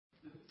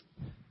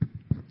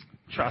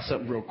try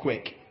something real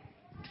quick.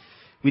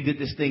 We did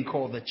this thing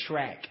called the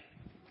track.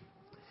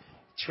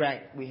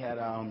 We had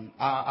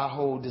our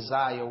whole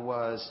desire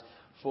was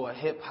for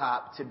hip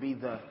hop to be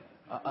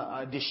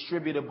a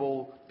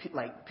distributable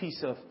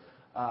piece of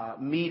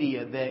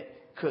media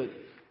that could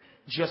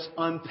just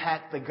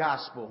unpack the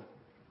gospel.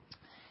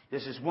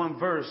 This is one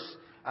verse.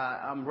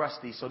 I'm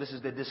rusty, so this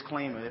is the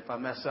disclaimer. If I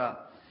mess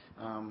up,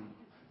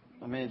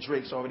 my man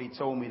Drake's already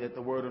told me that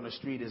the word on the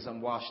street is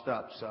I'm washed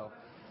up. So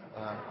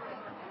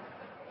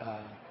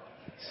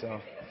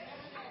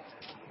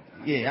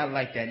yeah, I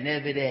like that.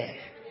 Never that.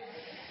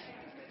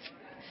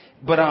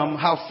 But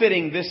how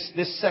fitting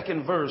this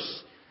second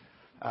verse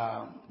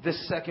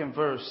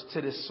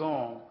to this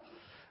song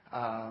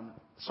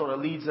sort of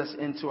leads us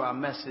into our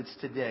message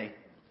today.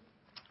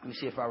 Let me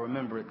see if I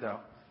remember it though.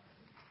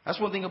 That's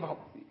one thing about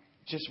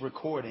just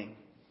recording.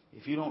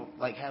 If you don't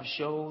have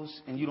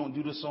shows and you don't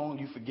do the song,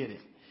 you forget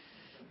it.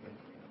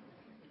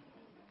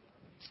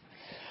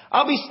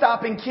 I'll be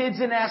stopping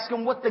kids and asking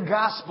them what the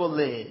gospel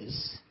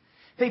is.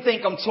 They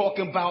think I'm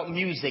talking about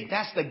music.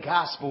 That's the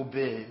gospel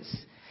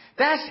biz.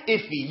 That's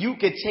iffy. You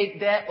could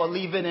take that or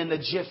leave it in a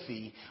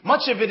jiffy.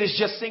 Much of it is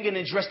just singing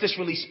and dressed this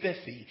really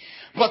spiffy.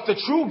 But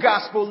the true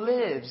gospel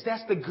lives.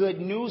 That's the good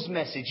news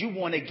message. You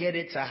want to get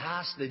it to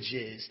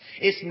hostages.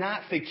 It's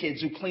not for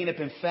kids who clean up.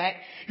 In fact,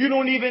 you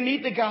don't even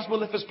need the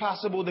gospel if it's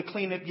possible to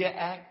clean up your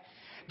act.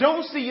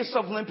 Don't see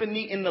yourself limping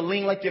neat in the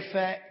lean like you're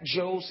fat.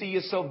 Joe, see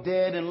yourself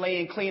dead and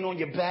laying clean on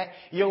your back.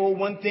 Yo,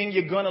 one thing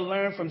you're gonna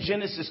learn from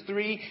Genesis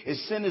 3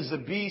 is sin is a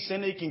beast.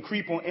 Sin it can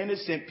creep on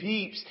innocent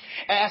peeps.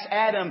 Ask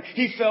Adam,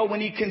 he fell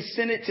when he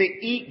consented to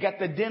eat. Got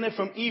the dinner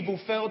from evil,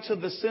 fell to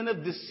the sin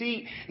of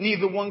deceit.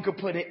 Neither one could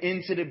put an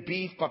end to the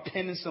beef by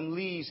penning some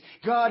leaves.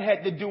 God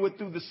had to do it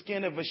through the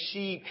skin of a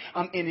sheep.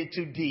 I'm in it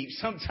too deep.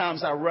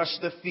 Sometimes I rush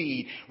the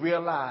feed.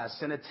 Realize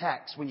sin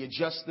attacks when you're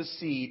just the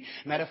seed.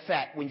 Matter of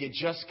fact, when you're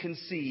just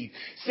conceived.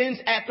 Sin's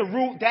at the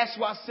root. That's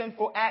why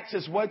sinful acts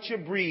is what you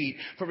breed.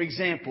 For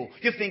example,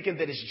 you're thinking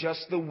that it's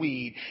just the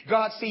weed.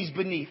 God sees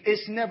beneath.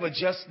 It's never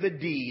just the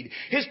deed.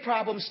 His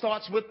problem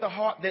starts with the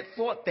heart that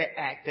thought the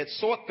act, that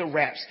sought the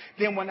raps,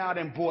 then went out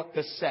and bought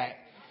the sack.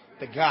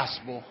 The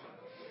gospel.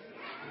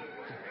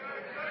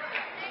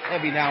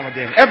 Every now and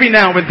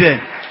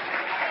then.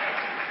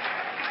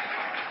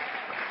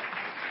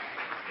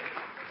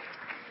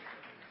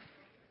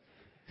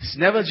 It's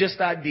never just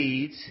our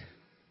deeds.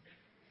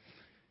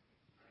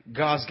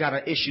 God's got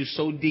an issue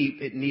so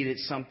deep it needed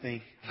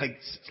something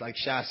like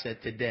Shah said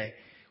today.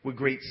 We're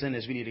great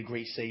sinners. We need a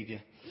great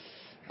Savior.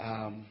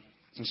 And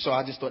so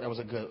I just thought that was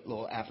a good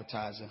little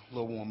appetizer, a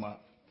little warm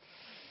up.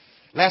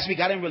 Last week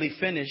I didn't really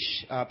finish.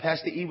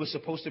 Pastor E was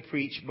supposed to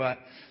preach, but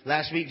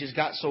last week just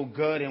got so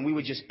good, and we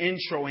were just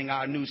introing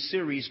our new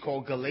series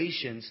called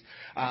Galatians,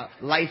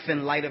 Life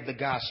in Light of the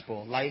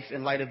Gospel. Life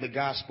in Light of the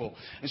Gospel.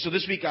 And so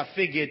this week I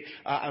figured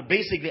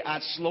basically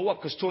I'd slow up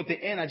because toward the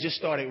end I just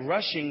started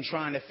rushing,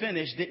 trying to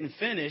finish, didn't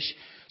finish.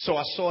 So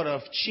I sort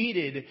of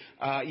cheated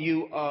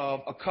you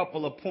of a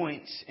couple of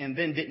points and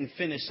then didn't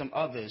finish some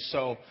others.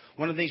 So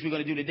one of the things we're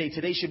going to do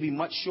today should be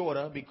much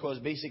shorter because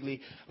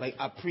basically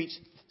I preached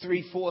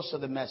 3/4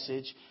 of the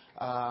message.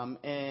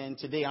 And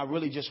today I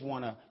really just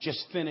want to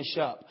just finish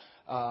up.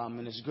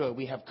 And it's good.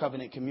 We have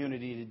Covenant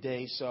Community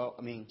today. So,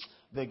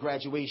 the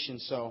graduation.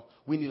 So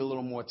we need a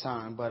little more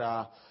time. But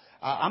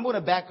I'm going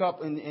to back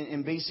up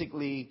and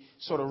basically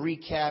sort of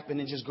recap and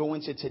then just go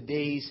into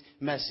today's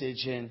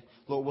message. And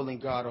Lord willing,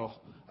 God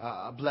will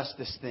bless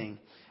this thing.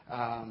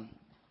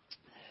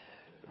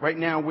 Right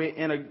now we're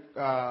in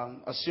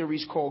a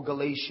series called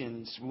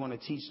Galatians. We want to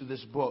teach through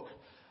this book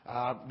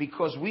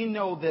because we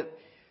know that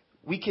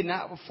we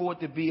cannot afford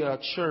to be a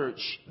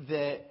church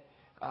that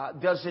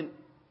doesn't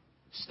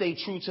stay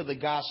true to the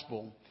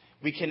gospel.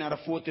 We cannot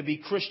afford to be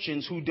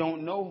Christians who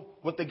don't know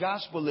what the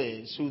gospel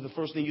is. Who the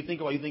first thing you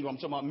think about, I'm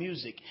talking about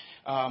music.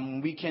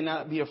 We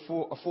cannot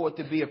afford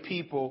to be a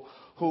people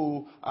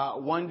who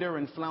wander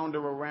and flounder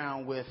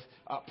around with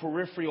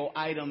peripheral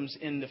items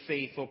in the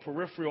faith or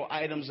peripheral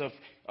items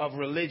of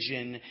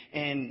religion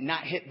and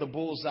not hit the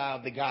bullseye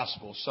of the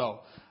gospel. So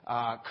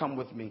come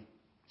with me.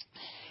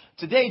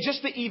 Today,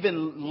 just to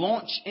even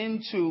launch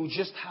into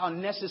just how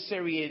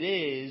necessary it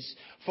is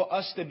for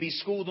us to be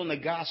schooled on the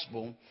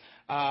gospel,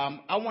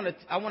 I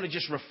want to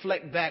just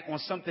reflect back on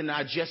something that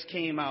I just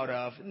came out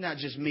of. Not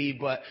just me,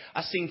 but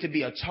I seem to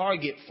be a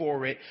target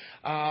for it.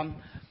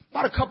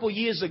 About a couple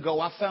years ago,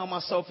 I found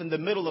myself in the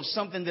middle of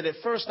something that at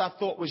first I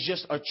thought was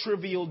just a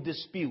trivial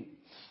dispute.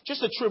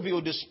 Just a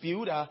trivial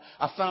dispute. I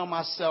found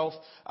myself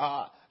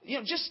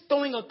just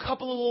throwing a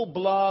couple of little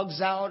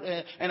blogs out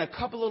and a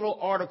couple of little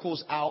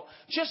articles out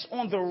just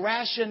on the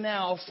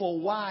rationale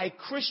for why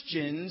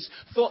Christians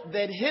thought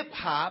that hip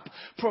hop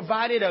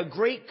provided a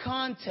great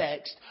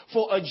context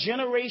for a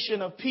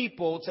generation of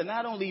people to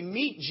not only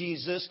meet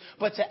Jesus,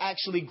 but to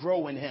actually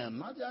grow in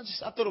him.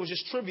 I thought it was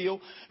just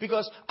trivial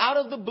because out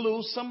of the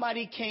blue,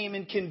 somebody came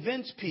and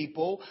convinced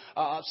people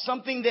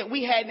something that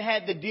we hadn't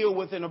had to deal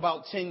with in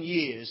about 10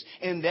 years.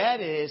 And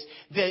that is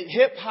that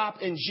hip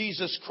hop and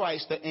Jesus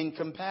Christ are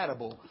incompatible.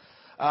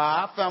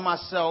 I found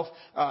myself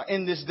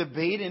in this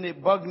debate, and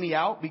it bugged me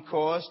out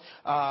because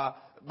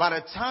by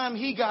the time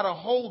he got a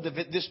hold of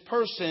it, this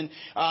person,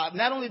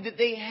 not only did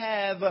they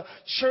have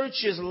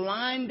churches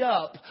lined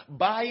up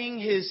buying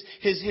his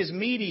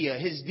media,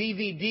 his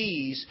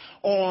DVDs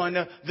on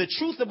the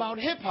truth about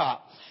hip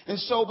hop. And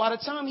so by the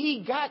time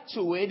he got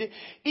to it,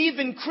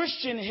 even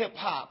Christian hip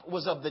hop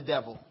was of the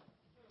devil.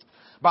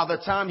 By the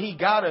time he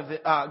got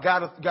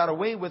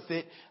away with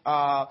it,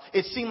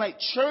 it seemed like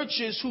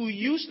churches who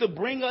used to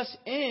bring us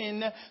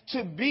in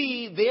to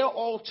be their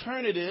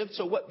alternative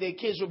to what their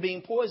kids were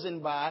being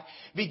poisoned by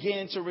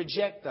began to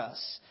reject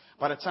us.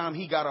 By the time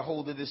he got a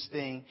hold of this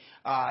thing,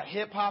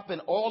 hip hop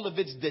and all of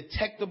its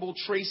detectable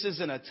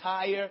traces and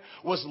attire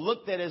was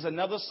looked at as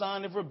another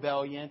sign of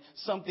rebellion,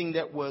 something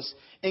that was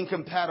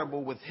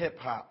incompatible with hip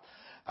hop.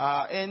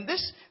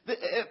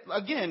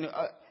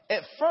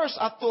 At first,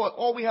 I thought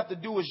all we have to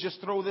do is just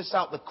throw this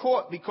out the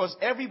court because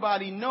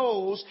everybody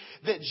knows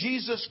that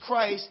Jesus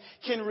Christ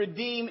can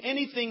redeem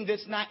anything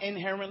that's not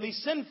inherently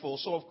sinful.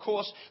 So, of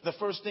course, the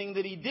first thing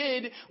that he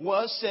did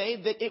was say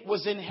that it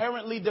was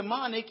inherently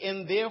demonic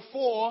and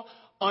therefore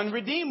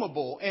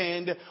unredeemable.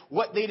 And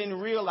what they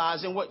didn't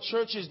realize and what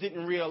churches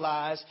didn't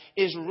realize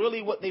is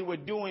really what they were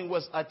doing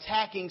was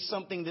attacking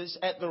something that's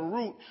at the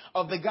root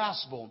of the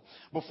gospel.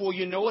 Before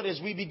you know it,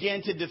 as we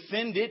began to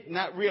defend it,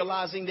 not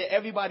realizing that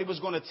everybody was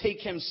going to take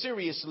him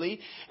seriously,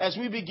 as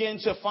we began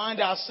to find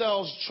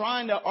ourselves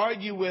trying to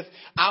argue with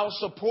our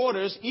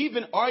supporters,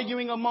 even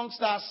arguing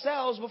amongst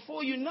ourselves,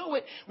 before you know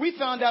it, we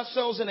found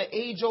ourselves in an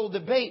age-old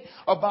debate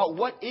about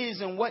what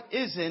is and what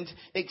isn't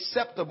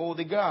acceptable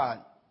to God.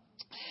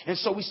 And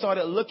so we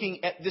started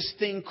looking at this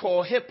thing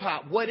called hip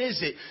hop. What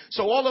is it?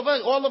 So all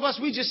of us,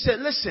 we just said,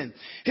 listen,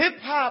 hip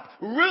hop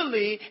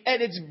really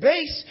at its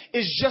base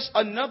is just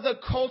another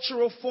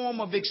cultural form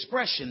of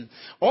expression.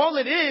 All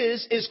it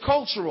is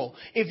cultural.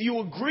 If you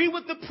agree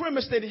with the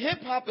premise that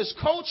hip hop is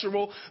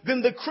cultural,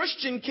 then the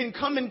Christian can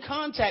come in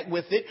contact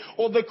with it,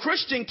 or the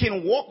Christian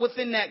can walk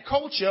within that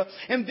culture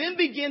and then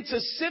begin to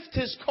sift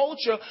his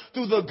culture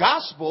through the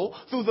gospel,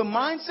 through the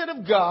mindset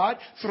of God,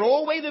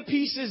 throw away the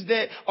pieces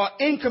that are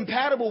incompatible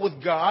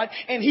with God,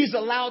 and he's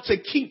allowed to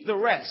keep the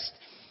rest.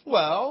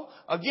 Well,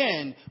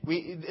 again,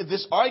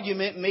 this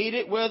argument made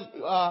it where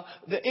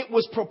it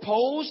was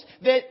proposed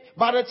that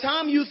by the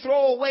time you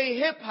throw away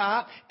hip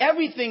hop,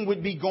 everything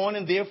would be gone,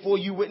 and therefore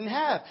you wouldn't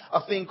have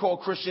a thing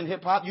called Christian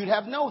hip hop. You'd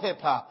have no hip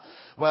hop.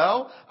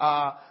 Well,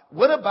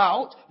 what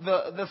about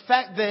the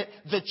fact that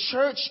the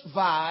church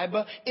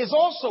vibe is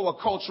also a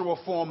cultural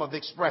form of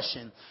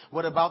expression?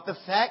 What about the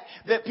fact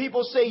that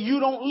people say you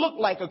don't look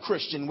like a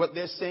Christian? What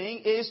they're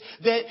saying is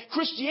that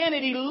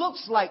Christianity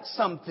looks like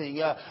something.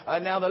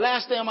 Now, the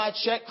last time I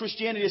checked,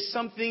 Christianity is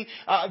something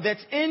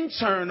that's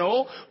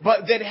internal,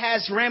 but that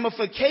has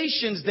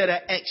ramifications that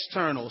are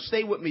external.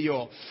 Stay with me,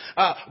 y'all.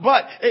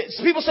 But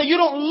people say you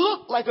don't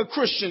look like a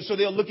Christian, so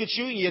they'll look at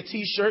you and your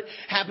T-shirt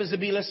happens to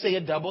be, let's say,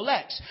 a double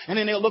X. And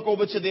then they'll look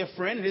over to their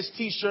friend and his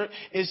T-shirt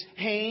is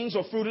Hanes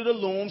or Fruit of the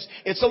Looms.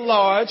 It's a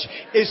large.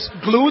 It's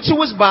glued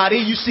to his body.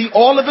 You see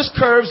all of his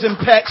curves and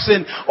pecs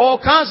and all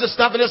kinds of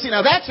stuff. And they'll say,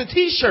 now that's a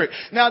T-shirt.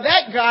 Now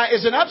that guy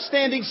is an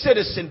upstanding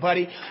citizen,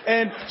 buddy.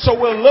 And so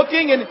we're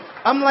looking and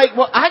I'm like,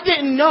 well, I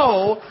didn't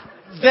know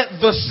that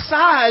the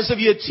size of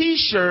your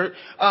T-shirt,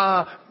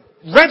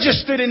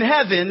 registered in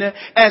heaven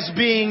as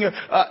being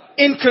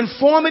in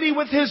conformity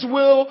with his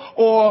will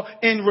or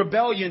in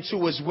rebellion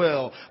to his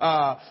will.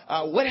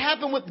 What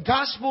happened with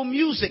gospel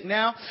music?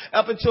 Now,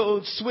 up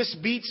until Swiss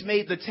Beats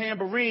made the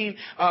tambourine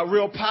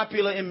real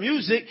popular in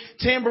music,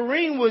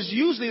 tambourine was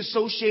usually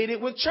associated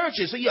with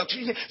churches. So yeah,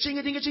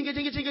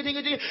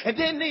 and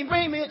then they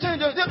bring me,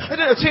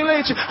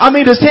 I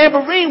mean, the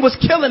tambourine was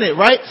killing it,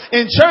 right?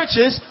 In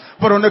churches,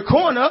 but on the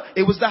corner,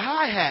 it was the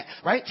hi-hat,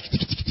 right?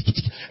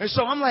 And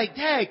so I'm like,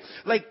 dang,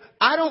 like,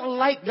 I don't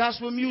like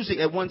gospel music.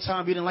 At one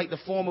time, we didn't like the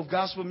form of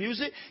gospel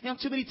music. You know,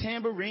 too many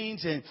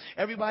tambourines and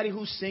everybody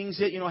who sings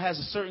it, you know, has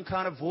a certain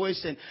kind of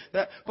voice and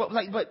that. But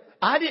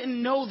I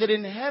didn't know that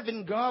in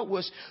heaven, God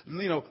was,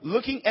 you know,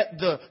 looking at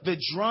the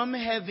drum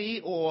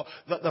heavy or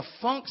the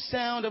funk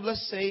sound of,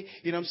 let's say,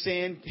 you know what I'm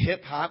saying,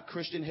 hip hop,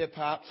 Christian hip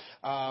hop,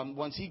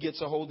 once he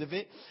gets a hold of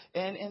it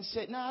and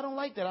said, no, I don't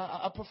like that.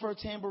 I prefer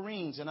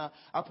tambourines and I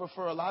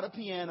prefer a lot of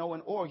piano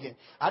and organ.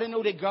 I didn't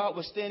know that God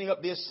was standing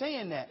up there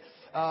saying that.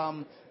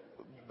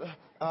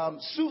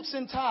 Suits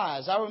and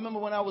ties. I remember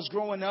when I was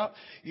growing up,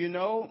 you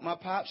know, my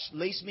pops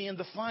laced me in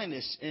the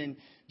finest in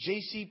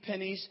J.C.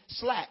 Penney's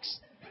slacks.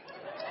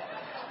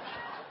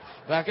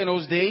 Back in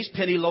those days,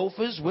 penny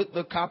loafers with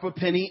the copper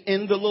penny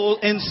in the little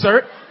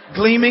insert,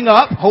 gleaming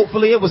up.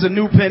 Hopefully it was a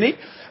new penny.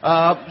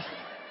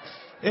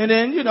 And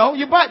then, you know,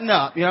 you button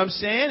up, you know what I'm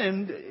saying?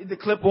 And the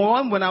clip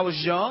on when I was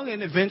young,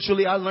 and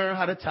eventually I learned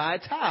how to tie a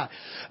tie.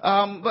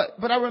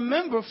 But I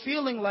remember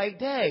feeling like,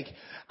 dang,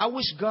 I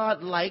wish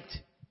God liked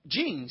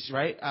jeans,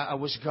 right? I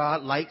wish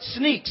God liked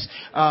sneaks.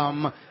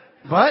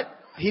 But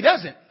he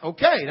doesn't.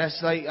 Okay. That's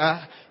like,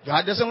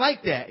 God doesn't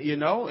like that, you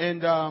know?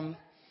 And,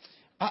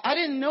 I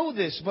didn't know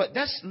this, but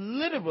that's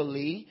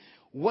literally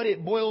what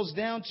it boils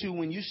down to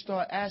when you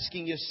start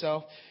asking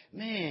yourself,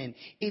 man,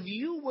 if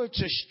you were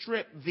to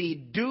strip the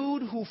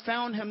dude who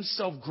found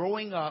himself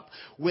growing up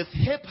with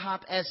hip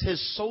hop as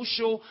his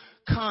social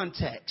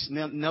context.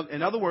 Now,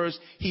 in other words,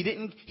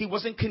 he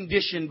wasn't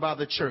conditioned by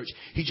the church.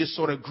 He just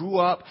sort of grew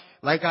up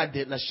like I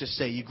did, let's just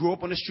say. You grew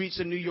up on the streets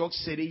of New York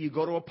City. You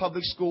go to a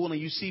public school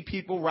and you see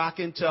people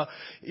rocking to,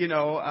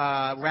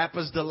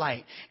 Rapper's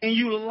Delight. And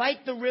you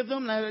like the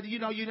rhythm.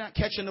 You're not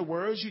catching the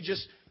words. You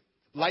just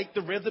like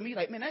the rhythm. You're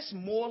like, man, that's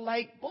more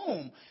like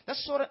boom.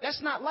 That's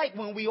not like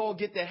when we all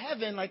get to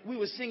heaven, like we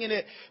were singing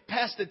at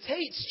Pastor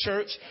Tate's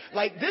church.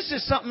 Like this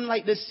is something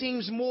like that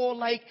seems more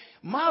like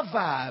my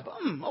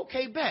vibe.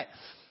 Okay, bet.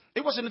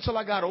 It wasn't until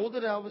I got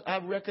older that I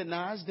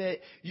recognized that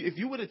if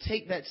you were to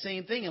take that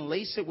same thing and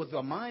lace it with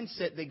a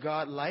mindset that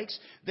God likes,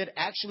 that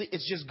actually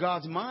it's just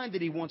God's mind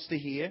that he wants to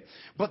hear,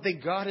 but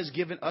that God has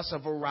given us a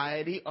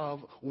variety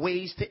of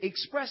ways to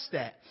express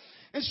that.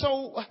 And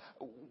so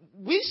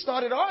we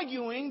started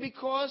arguing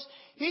because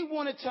he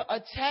wanted to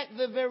attack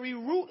the very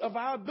root of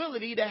our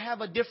ability to have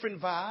a different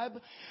vibe,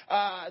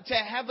 to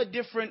have a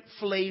different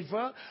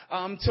flavor,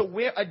 to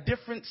wear a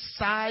different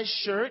size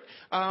shirt.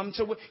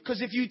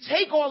 Because if you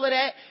take all of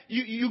that,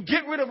 you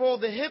get rid of all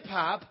the hip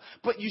hop,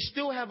 but you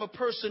still have a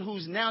person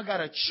who's now got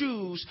to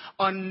choose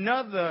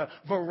another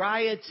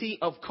variety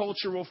of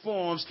cultural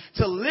forms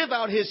to live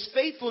out his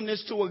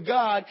faithfulness to a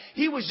God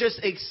he was just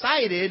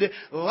excited,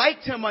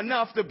 liked him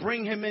enough to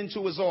bring him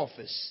into his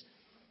office.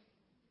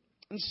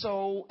 And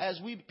so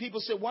people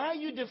said, why are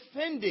you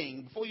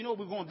defending? Before you know,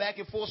 we're going back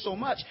and forth so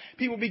much,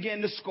 people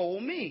began to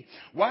scold me.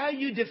 Why are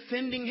you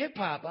defending hip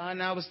hop?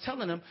 And I was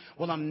telling them,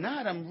 well, I'm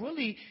not. I'm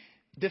really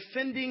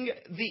defending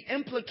the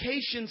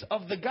implications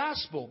of the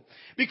gospel.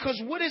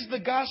 Because what is the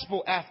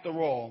gospel after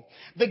all?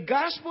 The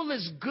gospel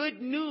is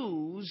good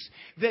news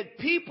that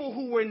people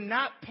who were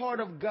not part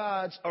of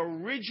God's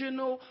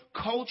original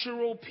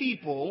cultural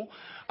people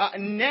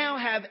now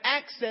have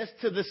access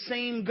to the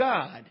same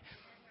God.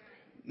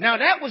 Now,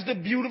 that was the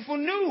beautiful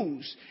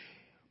news.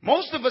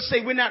 Most of us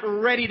say we're not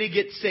ready to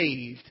get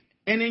saved.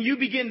 And then you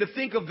begin to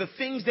think of the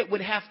things that would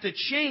have to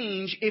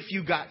change if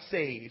you got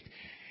saved.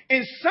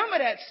 And some of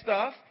that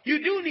stuff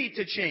you do need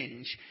to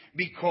change,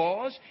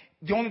 because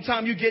the only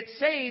time you get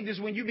saved is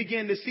when you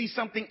begin to see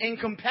something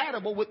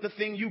incompatible with the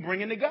thing you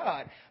bring into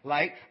God.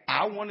 Like,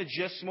 I want to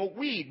just smoke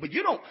weed. But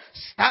you don't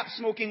stop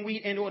smoking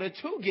weed in order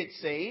to get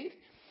saved.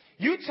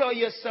 You tell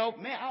yourself,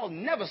 man, I'll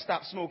never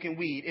stop smoking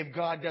weed if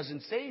God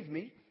doesn't save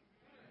me.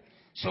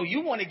 So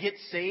you want to get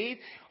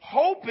saved,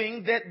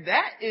 hoping that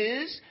that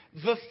is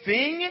the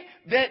thing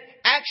that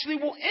actually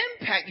will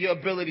impact your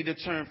ability to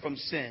turn from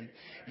sin.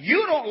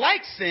 You don't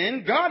like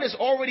sin. God has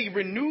already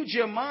renewed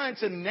your mind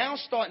to now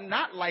start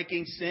not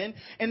liking sin.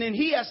 And then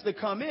he has to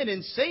come in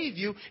and save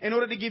you in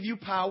order to give you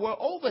power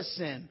over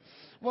sin.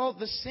 Well,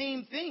 the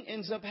same thing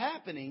ends up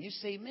happening. You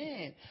say,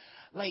 man,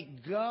 like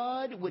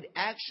God would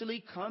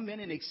actually come in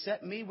and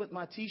accept me with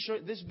my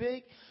T-shirt this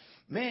big?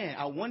 Man,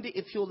 I wonder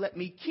if he'll let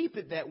me keep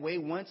it that way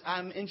once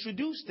I'm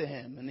introduced to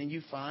him. And then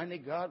you find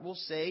that God will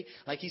say,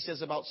 like he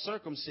says about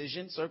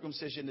circumcision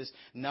is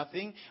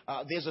nothing.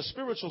 There's a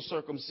spiritual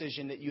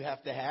circumcision that you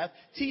have to have.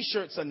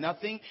 T-shirts are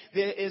nothing.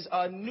 There is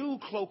a new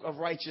cloak of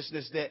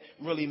righteousness that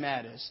really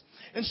matters.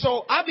 And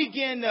so I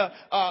began to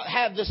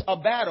have a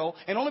battle.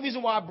 And the only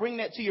reason why I bring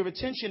that to your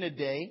attention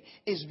today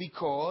is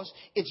because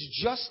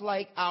it's just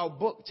like our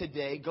book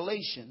today,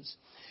 Galatians.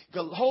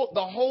 The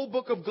whole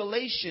book of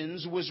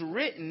Galatians was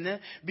written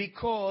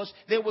because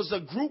there was a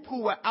group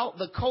who were out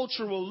the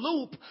cultural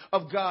loop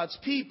of God's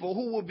people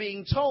who were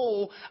being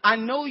told, I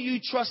know you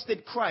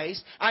trusted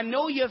Christ. I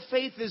know your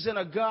faith is in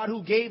a God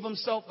who gave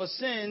himself for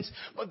sins,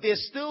 but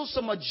there's still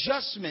some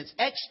adjustments,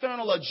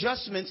 external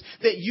adjustments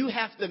that you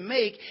have to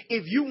make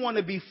if you want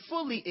to be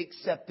fully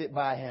accepted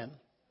by him.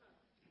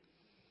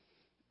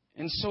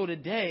 And so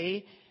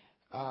today,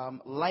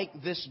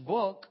 like this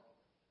book,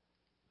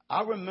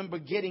 I remember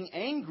getting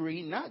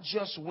angry, not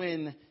just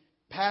when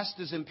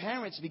pastors and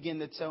parents begin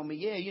to tell me,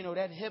 yeah,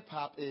 that hip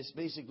hop is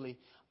basically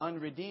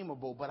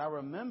unredeemable. But I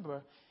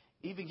remember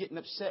even getting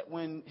upset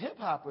when hip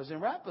hoppers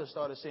and rappers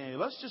started saying,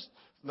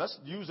 let's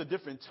use a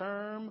different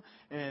term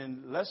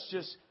and let's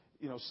just,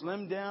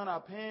 slim down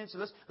our pants.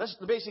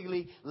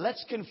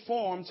 Let's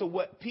conform to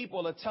what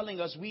people are telling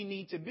us we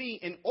need to be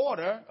in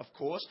order, of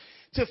course,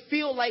 to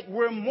feel like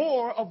we're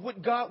more of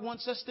what God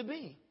wants us to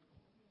be.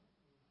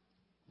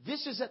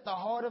 This is at the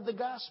heart of the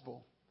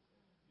gospel.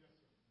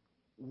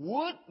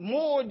 What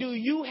more do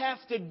you have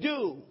to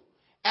do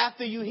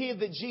after you hear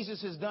that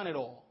Jesus has done it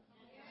all?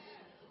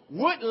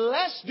 What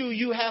less do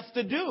you have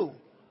to do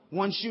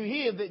once you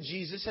hear that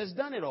Jesus has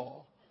done it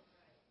all?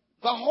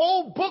 The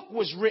whole book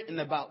was written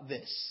about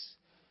this.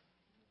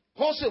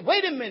 Paul said,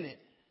 wait a minute.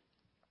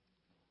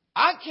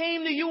 I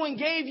came to you and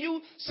gave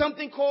you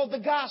something called the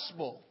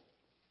gospel.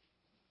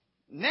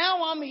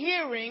 Now I'm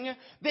hearing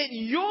that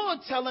you're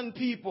telling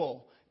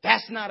people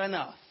that's not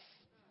enough.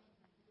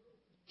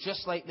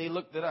 Just like they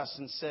looked at us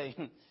and say,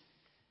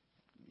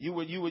 you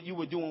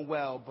were doing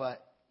well,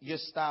 but your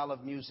style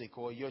of music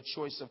or your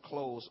choice of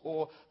clothes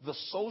or the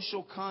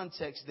social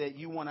context that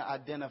you want to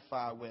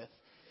identify with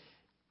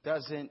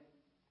doesn't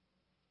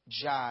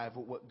jive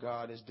with what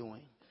God is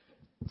doing.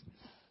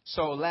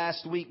 So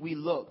last week we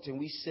looked and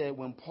we said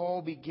when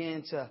Paul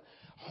began to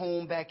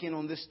hone back in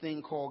on this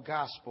thing called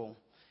gospel,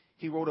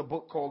 he wrote a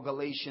book called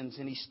Galatians,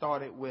 and he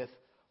started with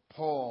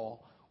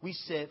Paul. We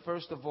said,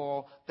 first of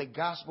all, the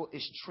gospel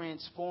is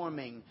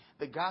transforming.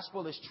 The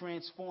gospel is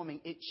transforming.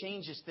 It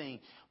changes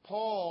things.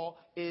 Paul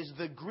is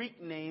the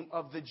Greek name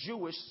of the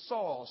Jewish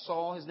Saul.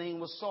 Saul, his name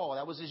was Saul.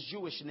 That was his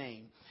Jewish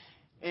name.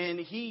 And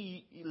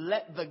he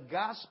let the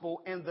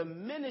gospel and the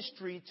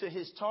ministry to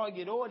his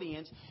target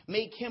audience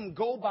make him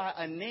go by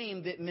a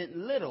name that meant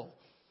little.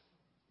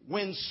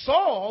 When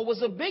Saul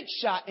was a big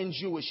shot in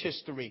Jewish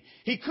history,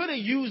 he could have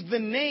used the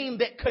name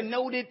that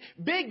connoted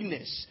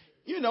bigness.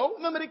 You know,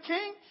 remember the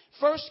king?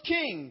 First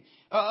king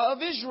of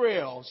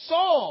Israel,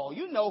 Saul.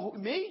 You know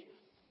me.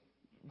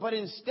 But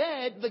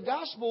instead, the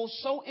gospel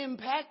so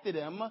impacted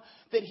him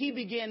that he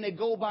began to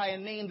go by a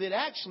name that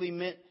actually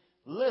meant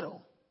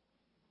little.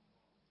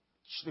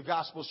 The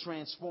gospel's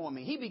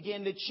transforming. He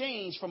began to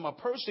change from a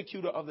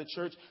persecutor of the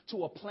church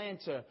to a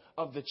planter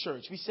of the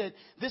church. We said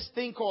this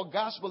thing called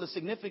gospel is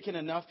significant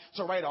enough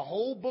to write a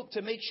whole book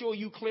to make sure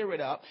you clear it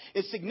up.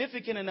 It's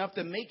significant enough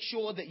to make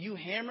sure that you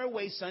hammer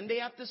away Sunday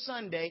after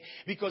Sunday,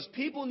 because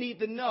people need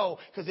to know,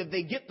 because if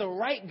they get the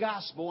right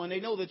gospel and they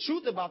know the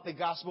truth about the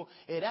gospel,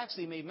 it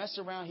actually may mess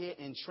around here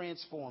and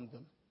transform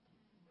them.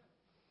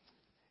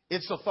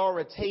 It's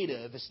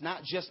authoritative. It's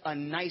not just a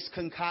nice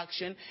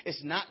concoction.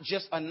 It's not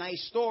just a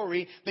nice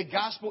story. The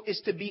gospel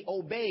is to be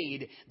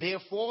obeyed.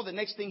 Therefore, the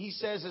next thing he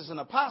says is an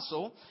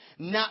apostle,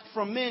 not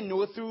from men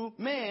nor through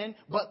man,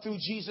 but through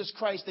Jesus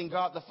Christ and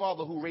God the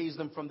Father who raised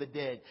them from the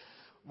dead.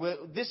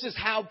 Well, this is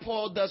how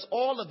Paul does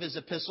all of his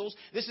epistles.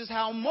 This is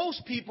how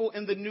most people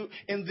in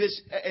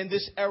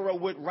this era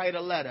would write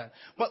a letter.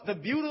 But the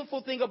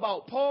beautiful thing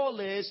about Paul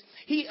is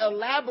he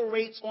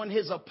elaborates on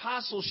his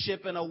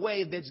apostleship in a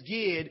way that's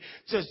geared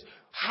to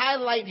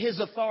highlight his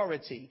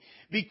authority.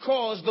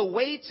 Because the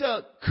way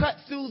to cut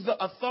through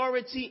the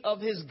authority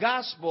of his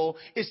gospel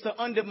is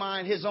to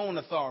undermine his own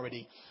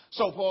authority.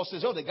 So Paul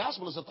says, the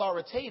gospel is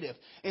authoritative.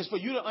 And for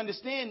you to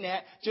understand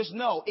that, just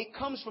know it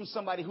comes from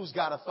somebody who's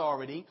got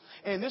authority.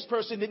 And this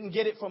person didn't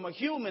get it from a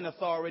human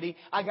authority.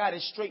 I got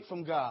it straight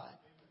from God.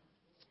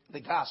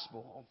 The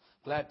gospel.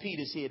 Glad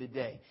Peter's here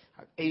today.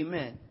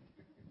 Amen.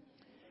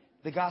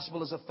 The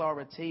gospel is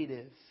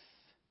authoritative.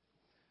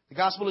 The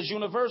gospel is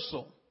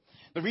universal.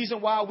 The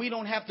reason why we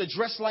don't have to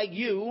dress like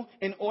you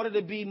in order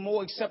to be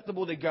more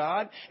acceptable to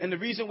God, and the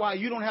reason why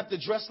you don't have to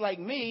dress like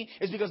me,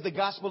 is because the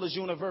gospel is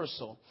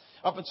universal.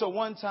 Up until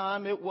one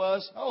time, it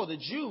was, the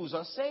Jews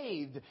are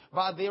saved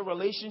by their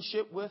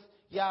relationship with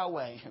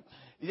Yahweh.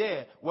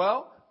 Yeah,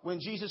 well, when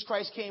Jesus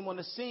Christ came on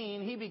the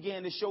scene, he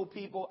began to show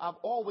people, I've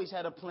always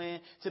had a plan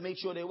to make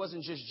sure there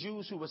wasn't just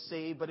Jews who were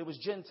saved, but it was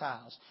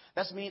Gentiles.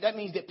 That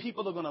means that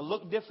people are going to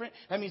look different.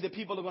 That means that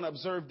people are going to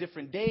observe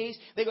different days.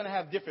 They're going to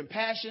have different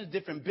passions,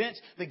 different bents.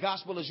 The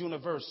gospel is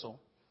universal.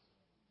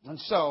 And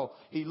so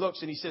he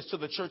looks and he says to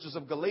the churches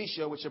of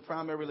Galatia, which are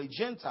primarily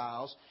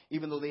Gentiles,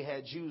 even though they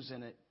had Jews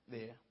in it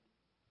there.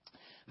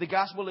 The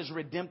gospel is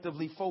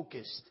redemptively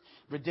focused.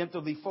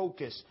 Redemptively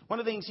focused. One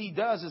of the things he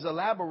does is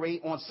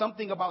elaborate on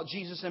something about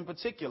Jesus in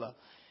particular.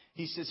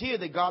 He says here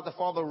that God the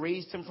Father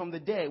raised him from the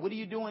dead. What are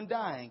you doing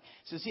dying?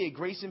 He says here,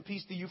 grace and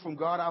peace to you from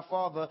God our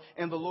Father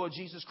and the Lord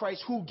Jesus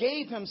Christ, who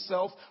gave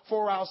himself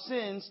for our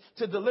sins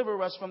to deliver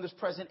us from this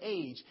present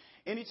age.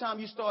 Anytime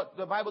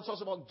the Bible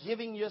talks about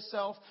giving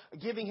himself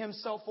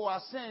for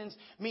our sins,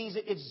 means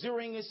that it's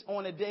zeroing us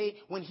on a day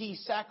when he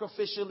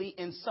sacrificially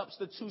and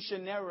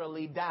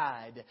substitutionarily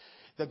died.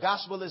 The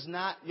gospel is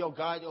not,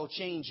 God will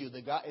change you.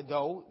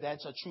 Though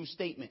that's a true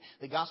statement.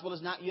 The gospel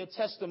is not your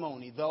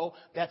testimony, though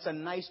that's a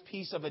nice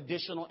piece of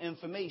additional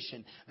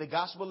information. The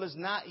gospel is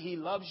not he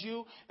loves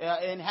you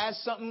and has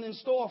something in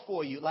store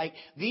for you. Like,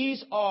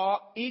 these are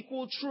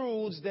equal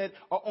truths that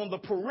are on the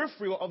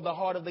peripheral of the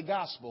heart of the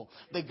gospel.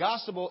 The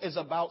gospel is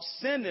about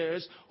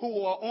sinners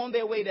who are on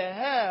their way to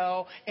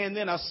hell, and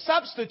then a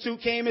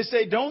substitute came and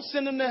said, don't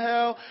send them to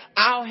hell.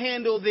 I'll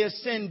handle their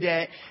sin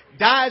debt.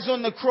 Dies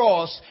on the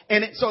cross.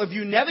 So if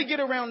you never get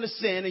around to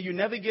sin and you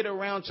never get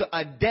around to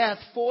a death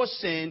for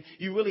sin,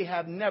 you really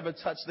have never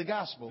touched the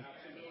gospel.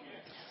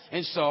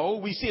 And so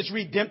we see it's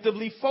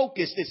redemptively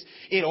focused.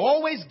 It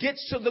always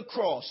gets to the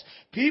cross.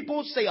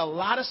 People say a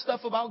lot of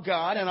stuff about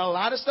God, and a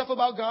lot of stuff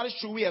about God is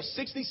true. We have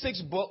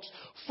 66 books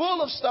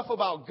full of stuff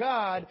about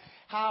God.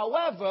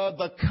 However,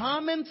 the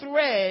common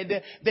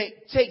thread that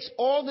takes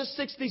all the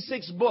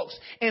 66 books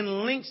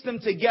and links them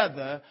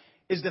together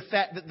is the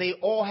fact that they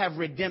all have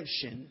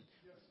redemption.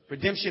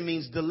 Redemption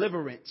means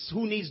deliverance.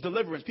 Who needs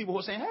deliverance? People who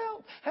are saying,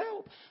 help,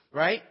 help,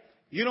 right?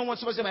 You don't want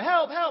somebody saying,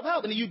 help, help,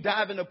 help. And then you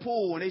dive in the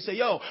pool and they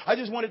say, I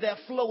just wanted that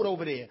float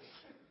over there.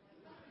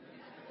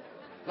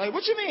 Like,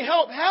 what you mean,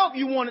 help, help?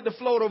 You wanted the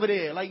float over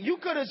there. Like, you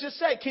could have just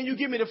said, can you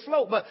give me the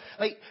float? But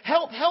like,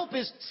 help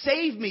is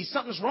save me.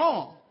 Something's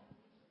wrong.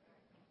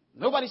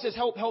 Nobody says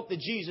help to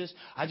Jesus.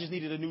 I just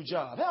needed a new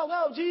job.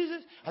 Help,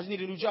 Jesus. I just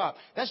need a new job.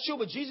 That's true,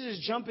 but Jesus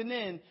is jumping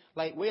in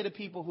like, where are the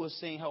people who are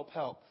saying help?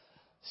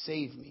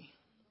 Save me.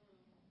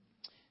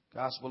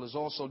 Gospel is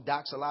also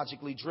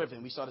doxologically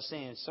driven. We started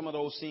saying some of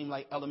those seem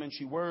like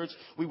elementary words.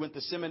 We went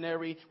to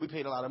seminary. We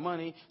paid a lot of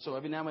money. So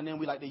every now and then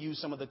we like to use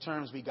some of the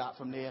terms we got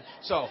from there.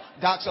 So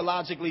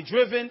doxologically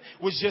driven,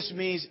 which just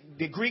means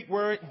the Greek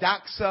word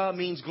doxa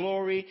means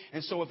glory.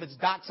 And so if it's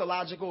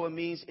doxological, it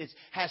means it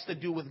has to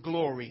do with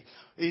glory.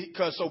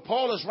 So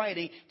Paul is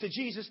writing to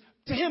Jesus,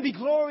 to him be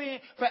glory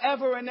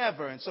forever and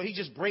ever. And so he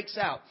just breaks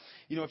out.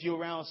 You know, if you're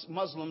around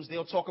Muslims,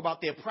 they'll talk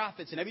about their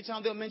prophets. And every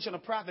time they'll mention a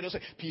prophet, they'll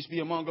say, peace be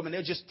among them. And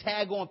they'll just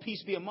tag on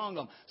peace be among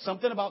them.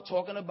 Something about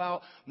talking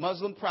about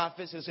Muslim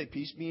prophets. They'll say,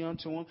 peace be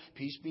unto them.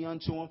 Peace be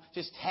unto them.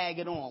 Just tag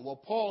it on.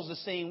 Well, Paul's the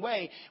same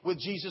way with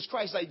Jesus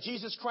Christ. Like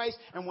Jesus Christ.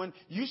 And when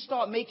you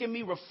start making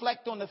me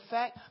reflect on the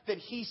fact that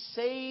he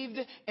saved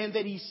and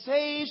that he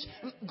saves,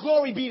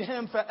 glory be to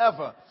him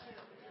forever.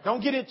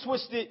 Don't get it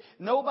twisted.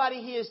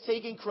 Nobody here is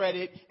taking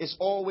credit. It's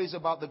always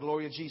about the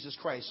glory of Jesus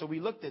Christ. So we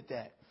looked at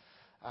that.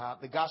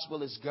 The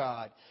gospel is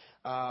God.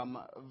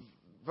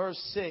 Verse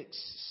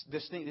 6,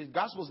 the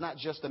gospel is not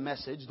just a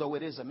message, though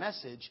it is a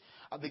message.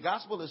 The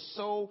gospel is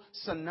so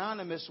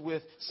synonymous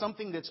with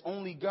something that's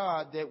only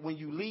God that when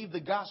you leave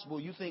the gospel,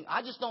 you think,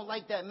 I just don't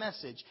like that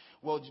message.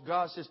 Well,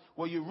 God says,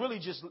 well,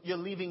 you're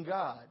leaving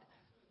God.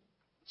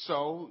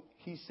 So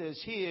he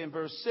says here in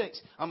verse 6,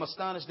 I'm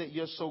astonished that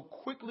you're so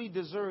quickly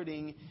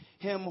deserting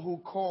him who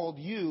called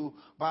you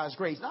by his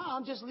grace. No,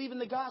 I'm just leaving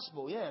the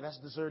gospel. Yeah, that's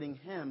deserting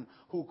him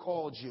who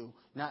called you,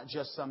 not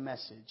just some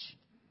message.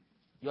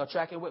 Y'all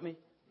tracking with me?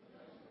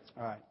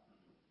 All right.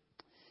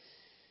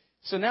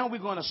 So now we're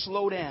going to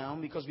slow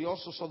down because we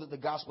also saw that the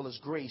gospel is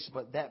grace,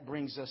 but that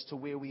brings us to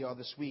where we are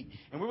this week.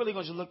 And we're really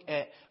going to look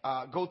at,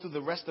 go through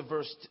the rest of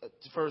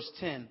verse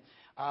 10.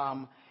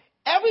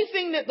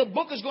 Everything that the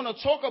book is going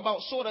to talk about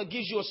sort of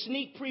gives you a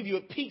sneak preview.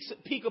 It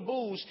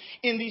peekaboos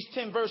in these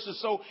 10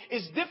 verses. So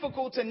it's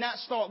difficult to not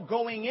start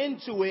going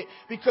into it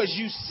because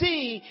you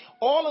see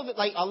all of it,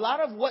 like a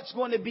lot of what's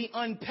going to be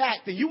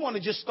unpacked, and you want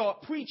to just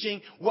start preaching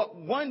what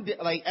one day,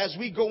 like as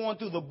we go on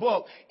through the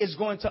book, is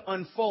going to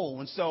unfold.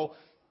 And so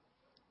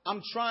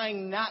I'm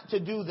trying not to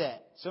do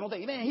that. So don't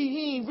think, man,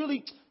 he ain't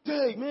really,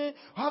 dang, man,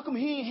 how come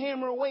he ain't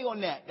hammer away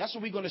on that? That's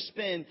what we're going to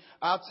spend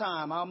our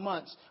time, our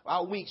months,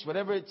 our weeks,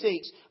 whatever it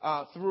takes,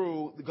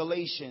 through the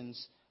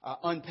Galatians,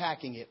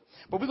 unpacking it.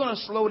 But we're going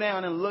to slow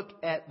down and look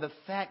at the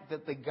fact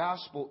that the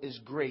gospel is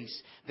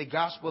grace. The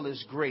gospel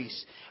is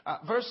grace.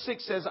 Verse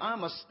 6 says,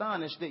 I'm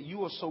astonished that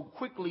you are so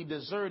quickly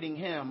deserting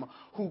him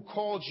who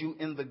called you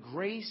in the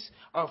grace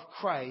of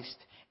Christ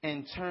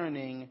and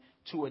turning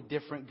to a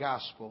different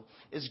gospel.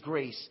 It's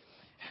grace.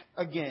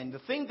 Again, the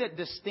thing that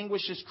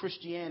distinguishes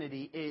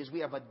Christianity is we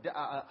have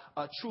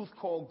a truth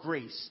called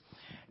grace.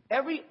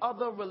 Every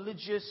other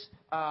religious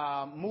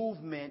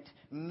movement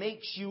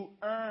makes you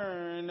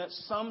earn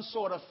some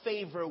sort of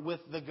favor with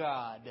the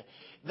God.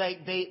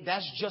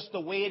 That's just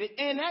the way it is.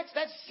 And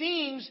that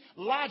seems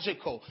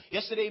logical.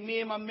 Yesterday, me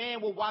and my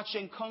man were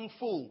watching Kung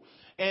Fu.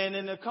 And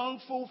in the Kung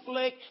Fu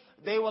flick,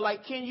 they were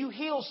like, can you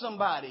heal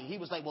somebody? He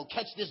was like, well,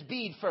 catch this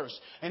bead first.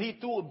 And he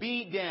threw a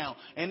bead down.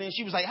 And then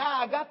she was like,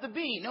 I got the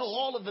bead. No,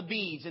 all of the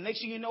beads. And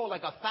next thing you know,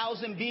 like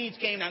 1,000 beads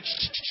came down.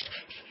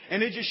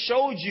 And it just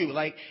showed you,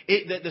 like,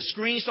 the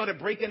screen started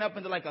breaking up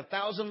into like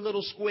 1,000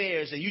 little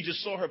squares. And you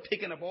just saw her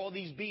picking up all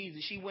these beads.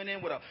 And she went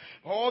in with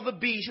all the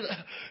beads. She was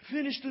like,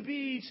 finish the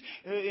beads.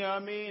 You know what I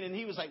mean? And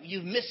he was like,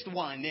 you missed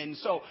one. And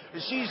so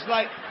she's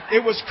like,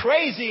 it was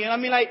crazy. And I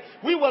mean, like,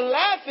 we were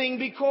laughing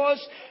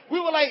because we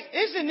were like,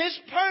 isn't this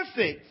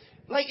perfect?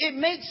 Like, it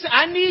makes,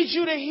 I need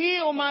you to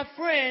heal my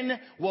friend.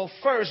 Well,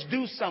 first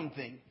do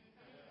something.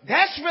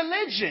 That's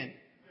religion.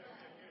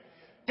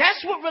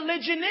 That's what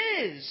religion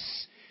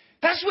is.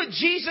 That's what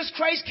Jesus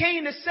Christ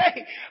came to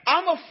say.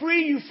 I'm going to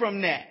free you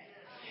from that.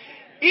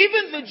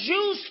 Even the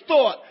Jews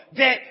thought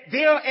that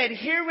their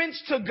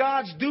adherence to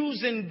God's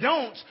do's and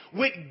don'ts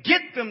would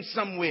get them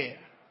somewhere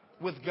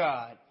with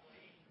God.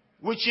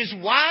 Which is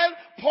why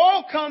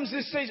Paul comes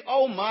and says,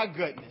 oh my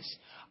goodness,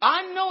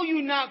 I know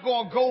you're not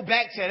going to go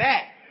back to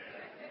that.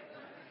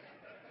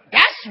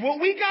 That's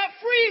what we got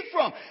freed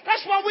from.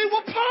 That's why we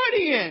were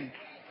partying.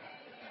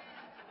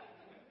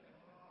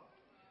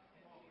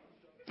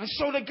 And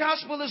so the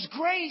gospel is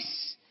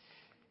grace.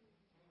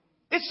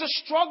 It's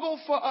a struggle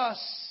for us.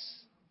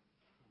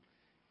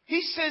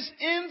 He says,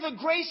 in the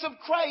grace of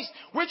Christ,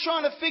 we're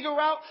trying to figure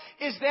out,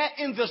 is that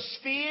in the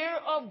sphere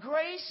of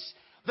grace?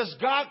 Does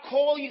God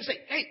call you and say,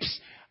 hey,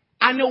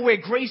 I know where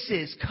grace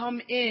is.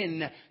 Come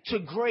in to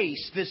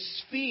grace,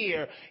 this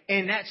sphere,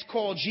 and that's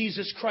called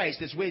Jesus Christ.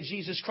 That's where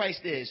Jesus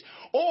Christ is.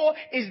 Or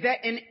is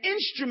that an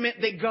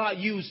instrument that God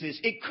uses?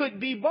 It could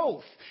be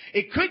both.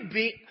 It could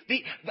be,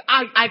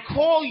 I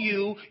call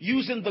you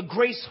using the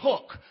grace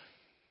hook,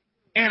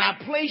 and I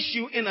place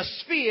you in a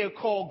sphere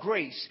called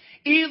grace.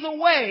 Either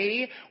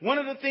way, one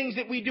of the things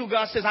that we do,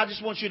 God says, I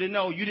just want you to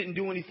know you didn't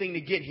do anything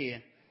to get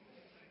here.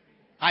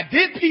 I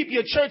did peep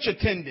your church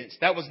attendance.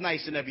 That was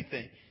nice and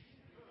everything.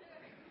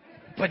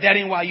 But that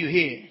ain't why you're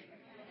here.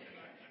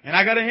 And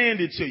I got to hand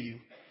it to you.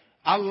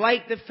 I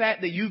like the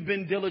fact that you've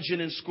been diligent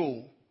in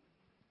school.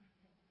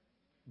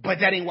 But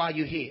that ain't why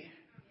you're here.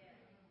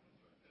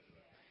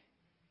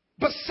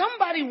 But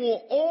somebody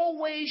will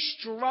always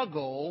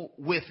struggle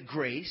with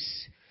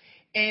grace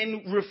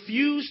and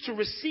refuse to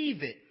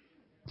receive it.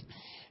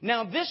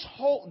 Now, this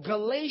whole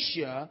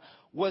Galatia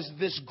was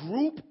this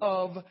group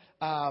of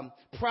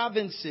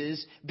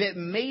provinces that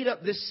made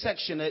up this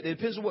section. It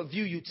depends on what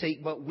view you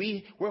take, but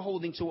we're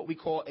holding to what we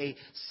call a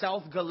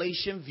South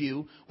Galatian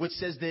view, which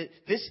says that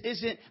this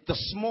isn't the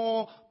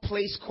small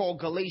place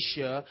called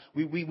Galatia.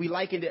 We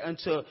likened it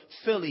unto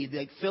Philly,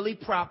 like Philly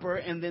proper,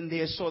 and then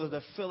there's sort of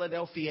the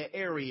Philadelphia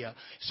area.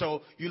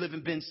 So you live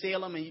in Ben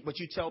Salem, but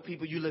you tell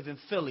people you live in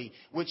Philly,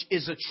 which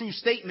is a true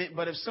statement.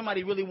 But if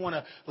somebody really want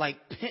to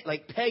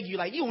peg you,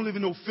 like, you don't live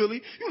in no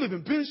Philly, you live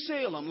in Ben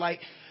Salem, like,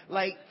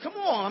 come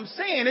on, I'm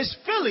saying it's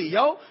Philly,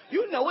 yo.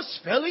 You know it's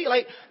Philly.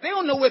 Like, they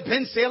don't know where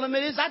Ben Salem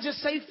is. I just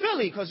say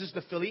Philly because it's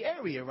the Philly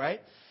area,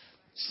 right?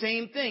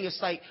 Same thing.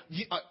 It's like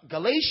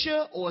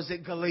Galatia, or is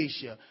it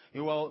Galatia?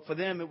 Well, for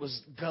them it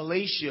was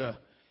Galatia,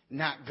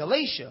 not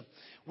Galatia.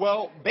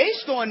 Well,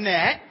 based on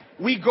that,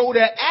 we go to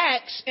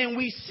Acts and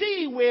we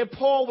see where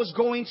Paul was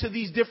going to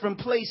these different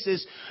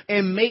places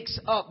and makes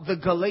up the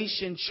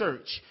Galatian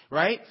church,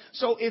 right?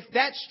 So if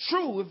that's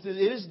true,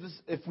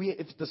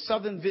 if the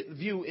southern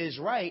view is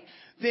right,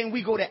 then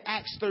we go to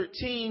Acts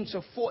 13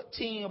 to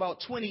 14, about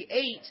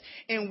 28,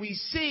 and we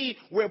see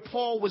where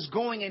Paul was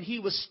going, and he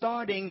was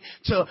starting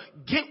to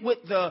get with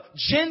the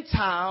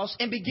Gentiles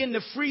and begin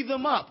to free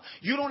them up.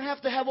 You don't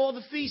have to have all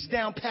the feasts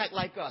down packed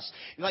like us,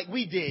 like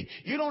we did.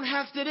 You don't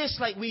have to this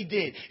like we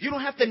did. You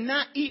don't have to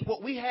not eat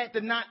what we had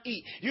to not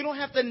eat. You don't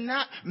have to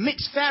not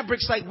mix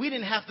fabrics like we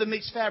didn't have to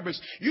mix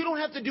fabrics. You don't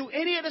have to do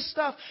any of the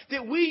stuff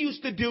that we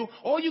used to do.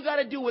 All you got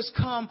to do is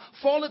come,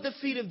 fall at the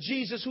feet of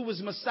Jesus, who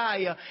was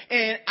Messiah,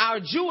 and our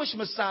Jewish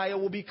Messiah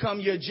will become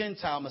your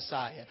Gentile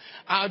Messiah.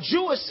 Our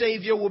Jewish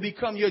Savior will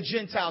become your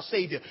Gentile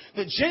Savior.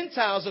 The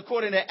Gentiles,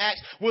 according to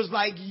Acts, was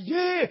like,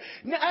 yeah,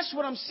 now, that's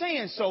what I'm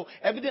saying. So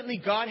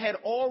evidently God had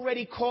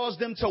already caused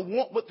them to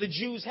want what the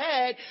Jews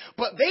had,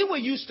 but they were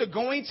used to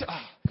going to...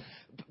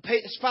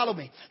 follow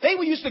me. They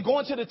were used to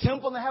going to the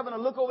temple and having to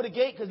look over the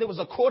gate because there was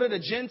a court of the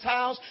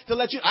Gentiles to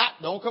let you,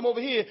 don't come over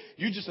here.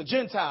 You just a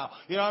Gentile.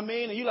 You know what I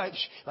mean? And you like,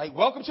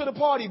 welcome to the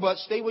party, but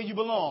stay where you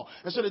belong.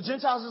 And so the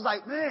Gentiles is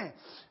like, man,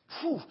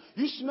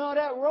 you smell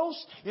that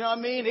roast? You know what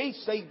I mean? They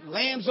say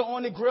lambs are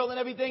on the grill and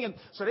everything. And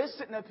so they're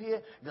sitting up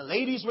here. The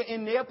ladies were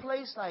in their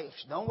place. Like,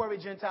 don't worry,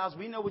 Gentiles.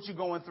 We know what you're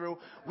going through.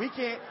 We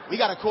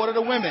got a court of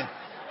the women.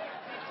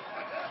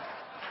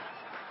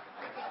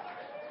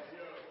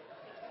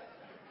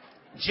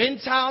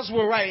 Gentiles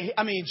were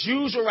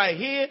Jews were right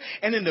here,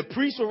 and then the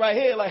priests were right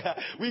here. Like,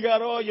 we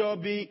got all y'all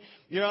beat.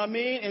 You know what I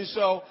mean? And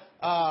so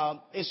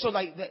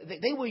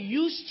they were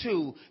used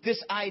to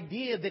this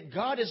idea that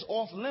God is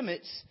off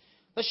limits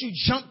unless you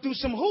jump through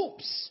some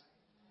hoops.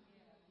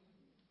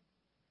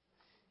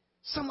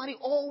 Somebody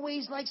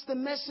always likes to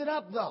mess it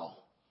up, though.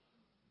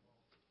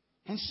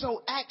 And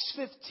so Acts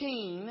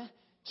 15,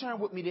 turn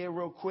with me there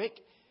real quick.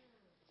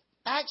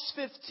 Acts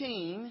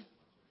 15.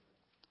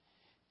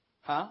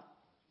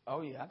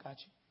 Oh, yeah, I got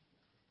you.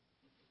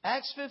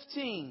 Acts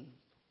 15.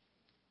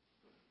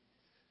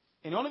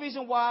 And the only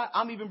reason why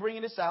I'm even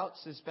bringing this out,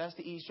 since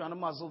Pastor E's trying to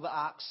muzzle the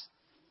ox,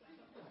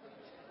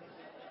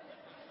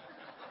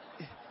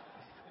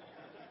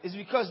 is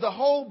because the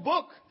whole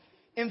book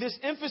and this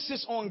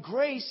emphasis on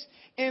grace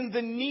and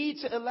the need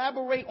to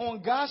elaborate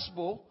on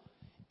gospel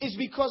is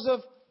because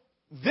of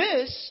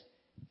this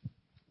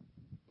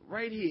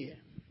right here.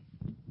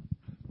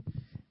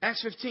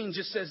 Acts 15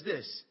 just says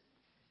this.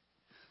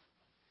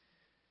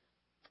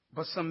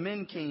 But some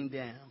men came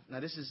down. Now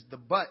this is the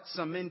but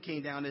some men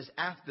came down is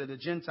after the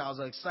Gentiles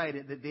are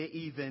excited that they're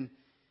even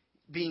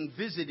being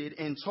visited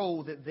and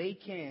told that they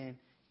can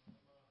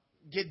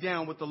get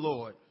down with the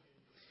Lord.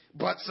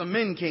 But some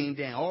men came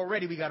down.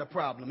 Already we got a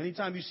problem.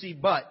 Anytime you see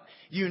but,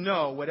 you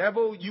know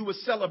whatever you were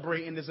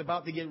celebrating is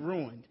about to get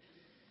ruined.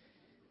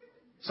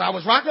 So I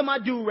was rocking my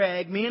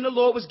do-rag. Me and the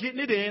Lord was getting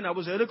it in. I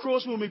was at a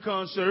Crosswoman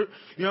concert.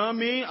 You know what I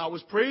mean? I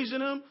was praising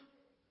him.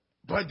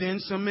 But then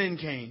some men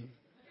came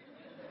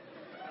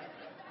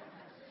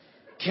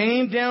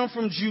down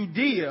from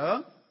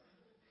Judea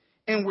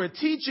and were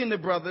teaching the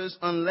brothers,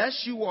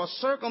 unless you are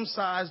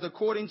circumcised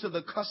according to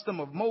the custom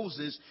of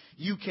Moses,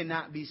 you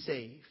cannot be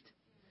saved.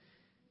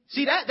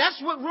 See, that's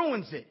what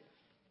ruins it.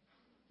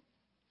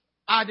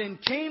 I then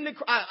came to,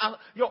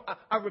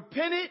 I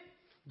repented.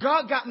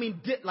 God got me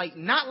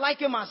not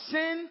liking my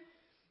sin.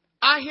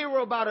 I hear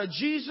about a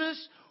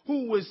Jesus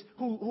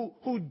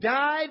who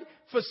died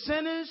for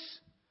sinners.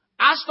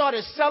 I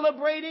started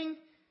celebrating.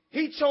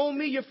 He told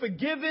me you're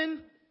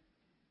forgiven.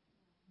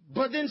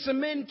 But then some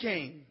men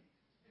came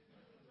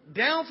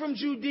down from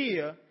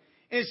Judea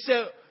and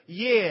said,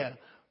 yeah,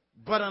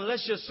 but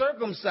unless you're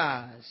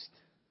circumcised,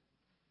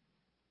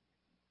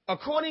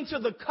 according to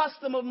the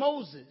custom of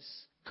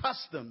Moses,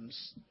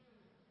 customs.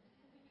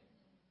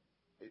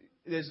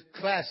 there's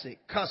classic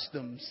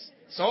customs.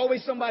 It's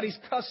always somebody's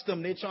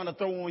custom they're trying to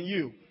throw on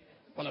you.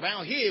 Well,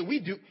 around here we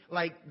do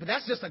but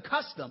that's just a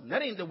custom.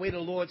 That ain't the way the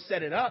Lord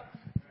set it up.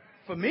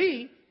 For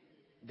me,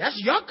 that's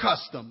your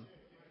custom.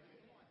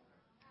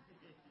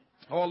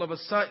 All of a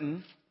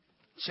sudden,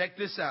 check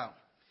this out.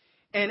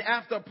 And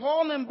after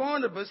Paul and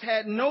Barnabas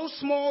had no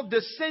small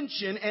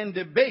dissension and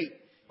debate.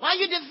 Why are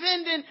you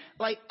defending?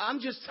 I'm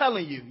just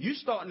telling you, you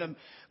starting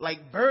to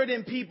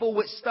burden people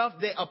with stuff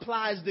that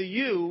applies to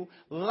you,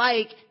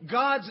 like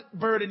God's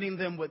burdening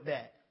them with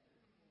that.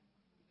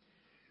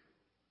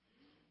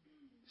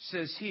 It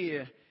says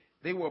here,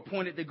 they were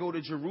appointed to go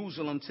to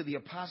Jerusalem to the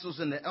apostles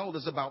and the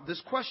elders about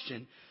this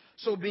question.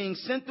 So being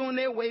sent on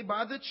their way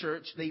by the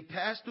church, they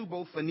passed through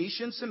both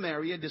Phoenicia and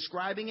Samaria,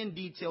 describing in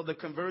detail the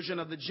conversion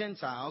of the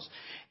Gentiles,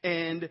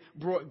 and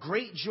brought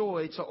great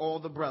joy to all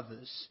the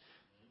brothers.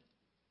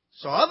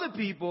 So other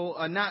people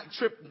are not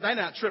they're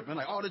not tripping.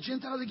 The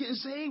Gentiles are getting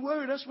saved.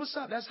 Word, that's what's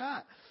up. That's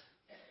hot.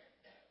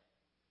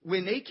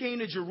 When they came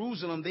to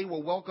Jerusalem, they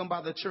were welcomed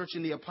by the church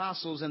and the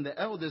apostles and the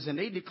elders, and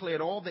they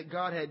declared all that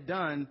God had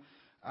done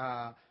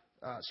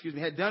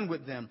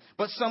with them.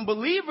 But some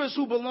believers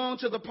who belonged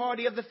to the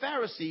party of the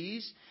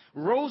Pharisees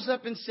rose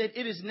up and said,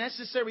 it is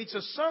necessary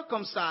to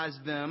circumcise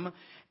them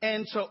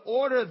and to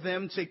order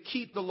them to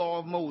keep the law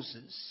of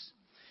Moses.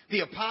 The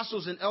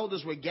apostles and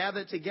elders were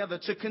gathered together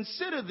to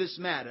consider this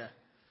matter.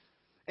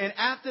 And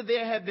after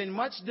there had been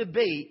much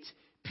debate,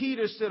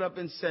 Peter stood up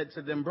and said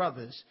to them,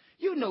 brothers,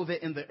 you know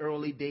that in the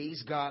early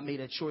days God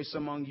made a choice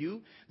among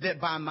you that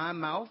by my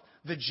mouth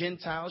the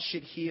Gentiles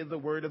should hear the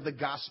word of the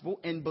gospel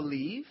and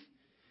believe.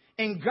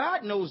 And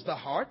God knows the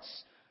heart,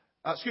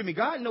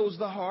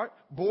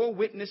 bore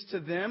witness to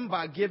them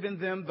by giving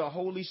them the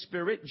Holy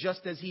Spirit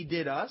just as he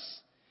did us.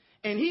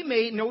 And he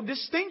made no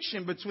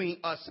distinction between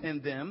us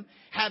and them,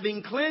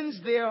 having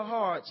cleansed their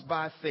hearts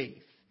by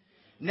faith.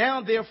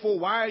 Now, therefore,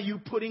 why are you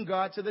putting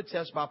God to the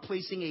test by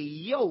placing a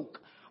yoke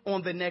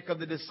on the neck of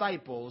the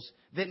disciples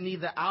that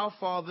neither our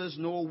fathers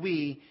nor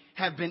we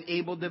have been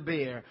able to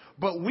bear?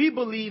 But we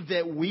believe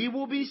that we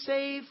will be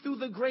saved through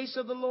the grace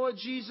of the Lord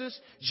Jesus,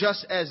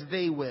 just as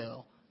they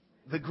will.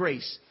 The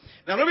grace.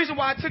 Now, the reason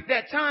why I took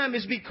that time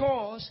is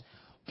because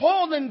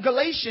Paul in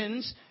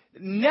Galatians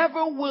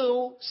never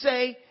will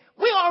say,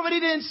 we already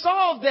didn't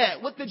solve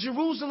that with the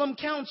Jerusalem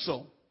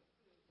Council.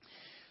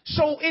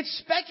 So it's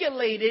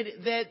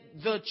speculated that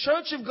the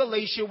church of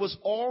Galatia was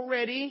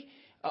already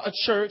a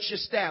church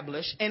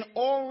established and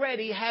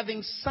already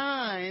having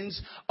signs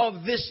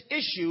of this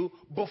issue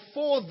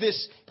before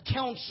this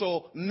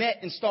council met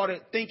and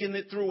started thinking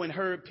it through and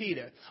heard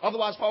Peter.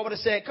 Otherwise, Paul would have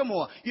said, come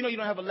on, you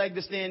don't have a leg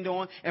to stand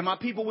on, and my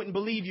people wouldn't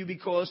believe you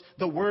because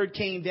the word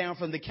came down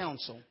from the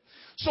council.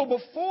 So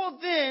before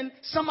then,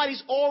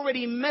 somebody's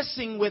already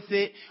messing with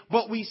it,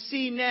 but we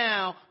see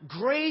now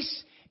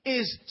grace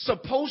is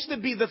supposed to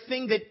be the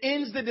thing that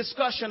ends the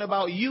discussion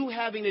about you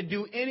having to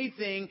do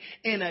anything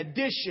in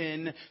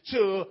addition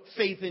to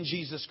faith in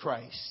Jesus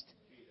Christ.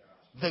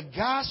 The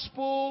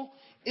gospel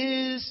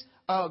is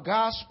a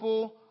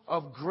gospel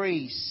of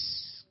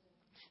grace.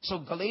 So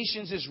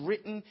Galatians is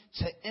written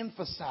to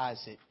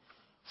emphasize it.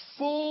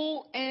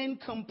 Full and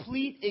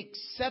complete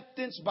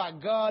acceptance by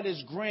God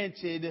is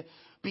granted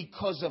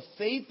because of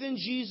faith in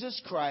Jesus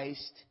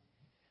Christ,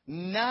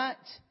 not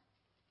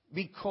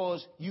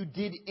because you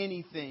did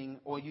anything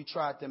or you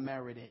tried to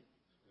merit it.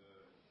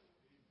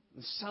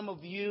 And some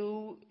of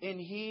you in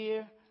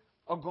here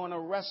are going to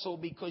wrestle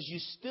because you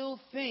still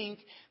think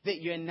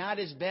that you're not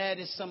as bad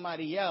as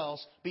somebody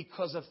else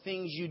because of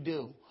things you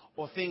do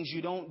or things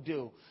you don't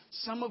do.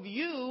 Some of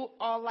you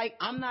are like,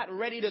 I'm not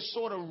ready to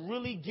sort of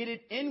really get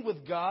it in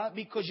with God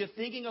because you're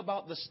thinking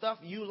about the stuff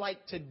you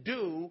like to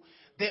do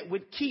that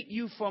would keep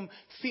you from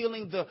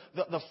feeling the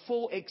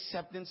full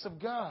acceptance of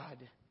God.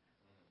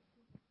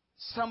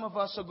 Some of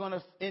us are going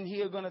to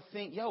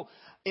think,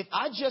 if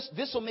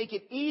this will make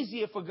it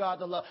easier for God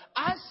to love.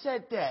 I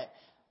said that.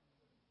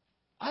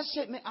 I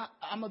said, man,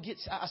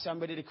 I'm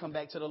ready to come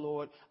back to the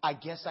Lord. I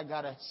guess I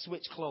got to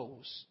switch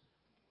clothes.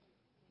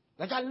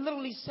 I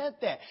literally said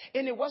that.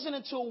 And it wasn't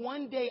until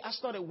one day I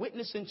started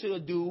witnessing to a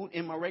dude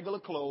in my regular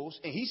clothes.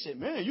 And he said,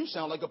 man, you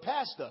sound like a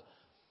pastor.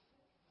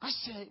 I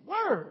said,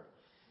 word.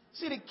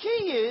 See, the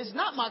key is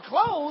not my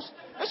clothes.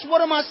 It's what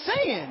am I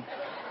saying?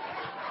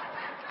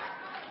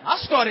 I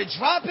started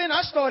dropping.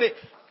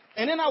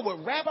 And then I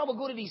would rap. I would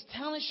go to these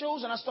talent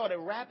shows and I started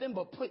rapping,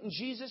 but putting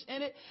Jesus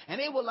in it. And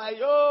they were like,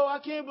 I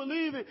can't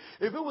believe it.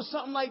 If it was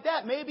something like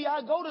that, maybe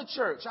I'd go to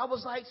church. I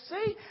was like,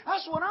 see,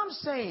 that's what I'm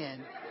saying.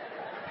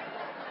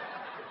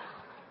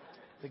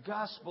 The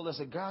gospel is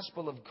a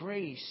gospel of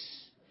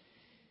grace.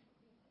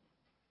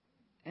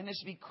 And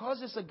it's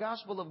because it's a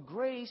gospel of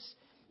grace,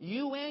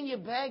 you and your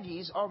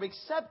baggies are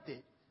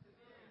accepted.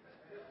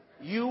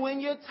 You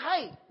and your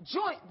tight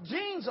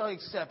jeans are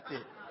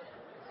accepted.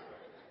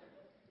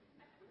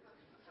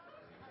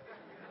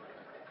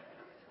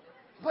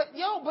 But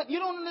you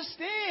don't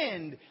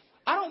understand.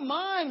 I don't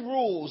mind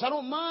rules. I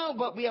don't mind,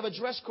 but we have a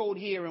dress code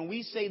here, and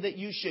we say that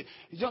you should.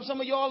 Some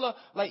of y'all are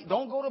like,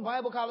 don't go to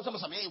Bible college. Some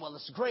of them say, hey, well,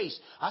 it's grace.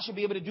 I should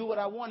be able to do what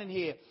I want in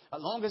here,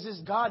 as long as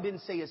God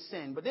didn't say a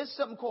sin. But there's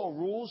something called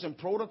rules and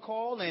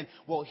protocol, and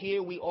well,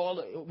 here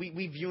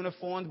we've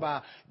uniformed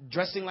by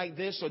dressing like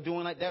this or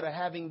doing like that or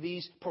having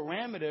these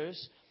parameters.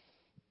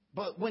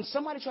 But when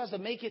somebody tries to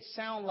make it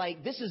sound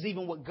like this is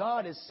even what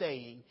God is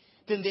saying,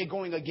 then they're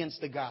going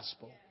against the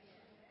gospel.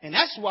 And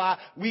that's why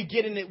we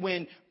get in it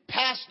when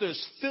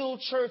pastors fill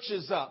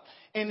churches up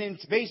and then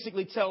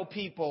basically tell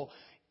people,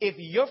 if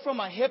you're from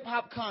a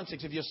hip-hop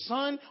context, if your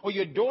son or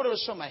your daughter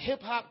is from a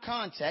hip-hop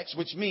context,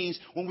 which means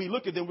when we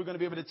look at them, we're going to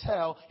be able to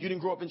tell you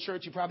didn't grow up in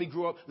church, you probably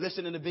grew up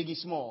listening to Biggie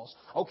Smalls.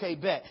 Okay,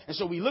 bet. And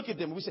so we look at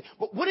them and we say,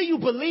 but what are you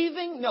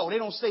believing? No, they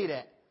don't say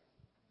that.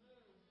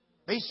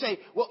 They say,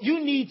 well,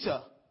 you need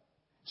to.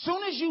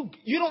 Soon as you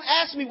don't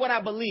ask me what I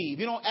believe.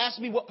 You don't ask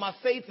me what my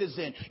faith is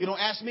in. You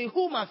don't ask me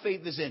who my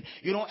faith is in.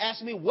 You don't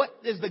ask me what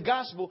is the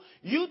gospel.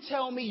 You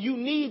tell me you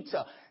need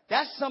to.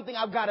 That's something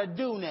I've got to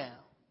do now.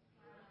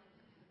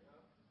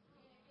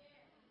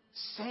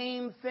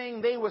 Same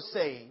thing they were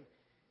saying.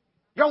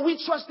 Yo,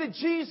 we trusted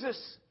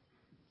Jesus,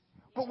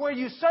 but were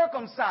you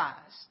circumcised?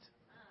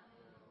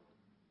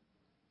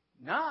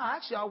 Nah,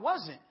 actually I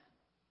wasn't.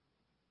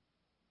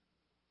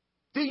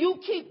 Do you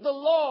keep the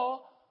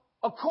law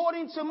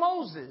according to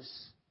Moses?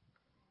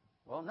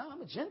 Well, no,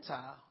 I'm a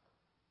Gentile.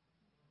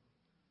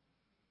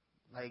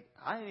 Like,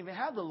 I didn't even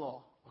have the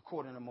law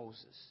according to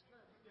Moses.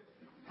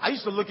 I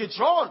used to look at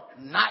y'all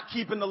not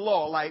keeping the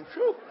law like,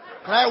 whew,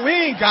 glad we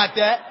ain't got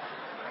that.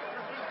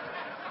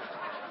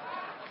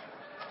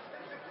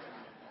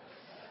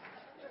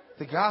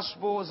 The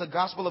gospel is a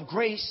gospel of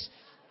grace.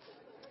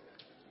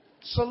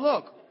 So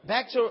look,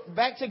 back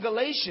to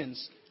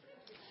Galatians.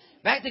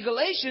 Back to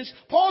Galatians,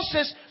 Paul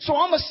says, so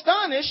I'm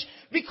astonished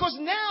because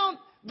now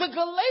the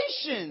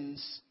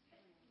Galatians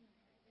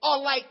are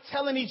like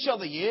telling each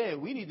other, yeah,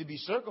 we need to be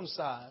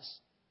circumcised.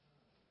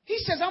 He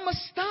says, I'm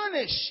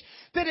astonished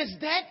that it's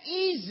that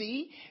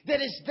easy, that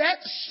it's that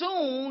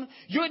soon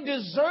you're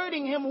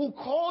deserting him who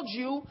called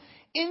you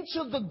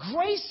into the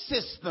grace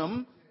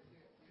system.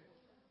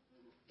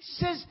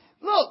 He says,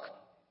 look,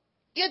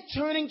 you're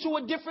turning to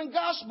a different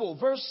gospel.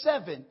 Verse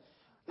 7.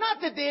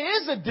 Not that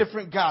there is a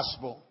different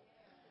gospel.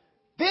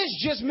 There's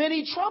just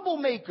many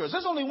troublemakers.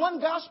 There's only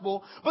one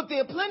gospel, but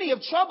there are plenty of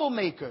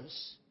troublemakers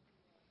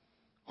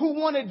who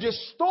want to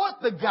distort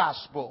the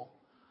gospel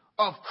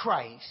of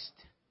Christ.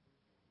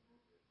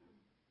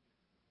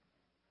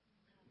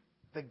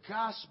 The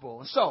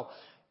gospel. So,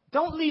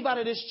 don't leave out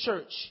of this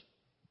church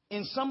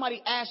and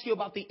somebody asks you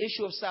about the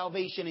issue of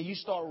salvation and you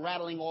start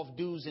rattling off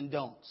do's and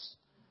don'ts.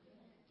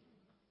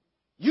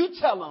 You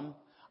tell them,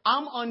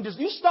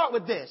 you start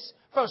with this.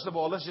 First of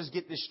all, let's just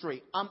get this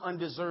straight. I'm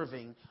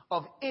undeserving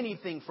of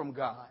anything from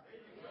God.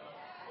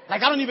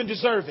 Like, I don't even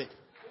deserve it.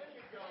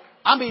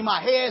 I mean,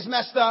 my hair's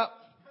messed up.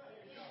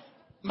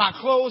 My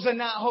clothes are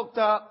not hooked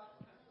up.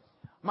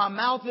 My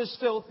mouth is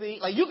filthy.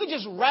 Like, you could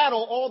just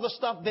rattle all the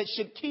stuff that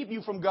should keep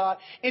you from God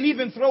and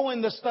even throw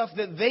in the stuff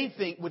that they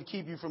think would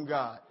keep you from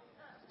God.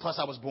 Plus,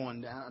 I was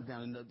born down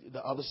in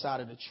the other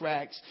side of the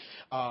tracks.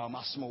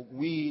 I smoke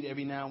weed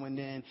every now and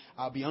then.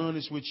 I'll be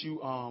honest with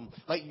you.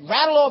 Like,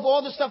 rattle off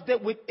all the stuff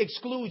that would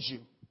exclude you.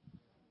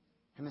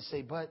 And they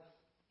say, but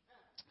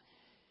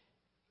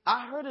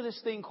I heard of this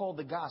thing called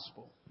the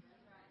gospel.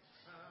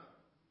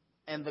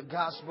 And the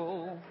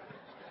gospel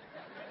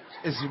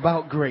is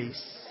about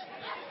grace.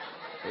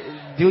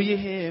 Do you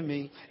hear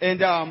me?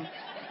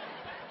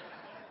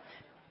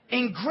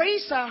 And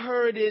grace, I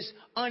heard, is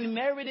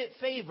unmerited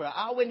favor.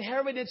 Our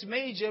inheritance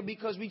major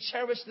because we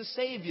cherish the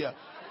Savior.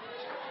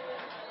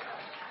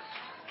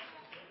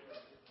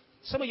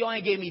 Some of y'all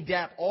ain't gave me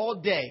dap all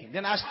day.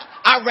 Then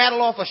I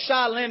rattle off a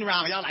Shaolin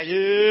round. Y'all like,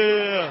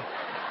 yeah.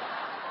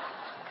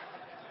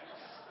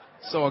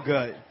 It's all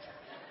good.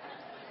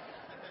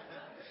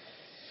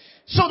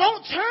 So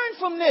don't turn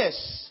from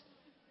this.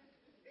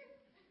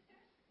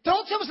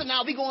 Don't tell us that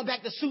now we going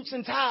back to suits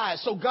and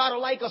ties so God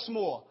will like us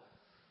more.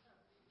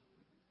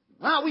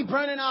 Now we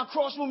burning our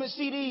cross movement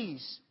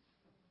CDs.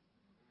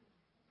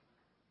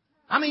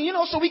 I mean,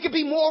 so we could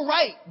be more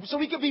right. So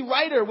we could be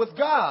righter with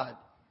God.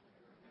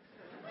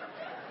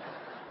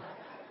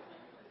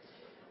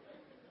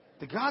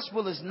 The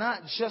gospel is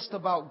not just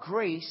about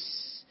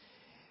grace.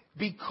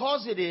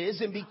 Because it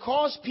is, and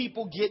because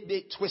people get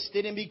it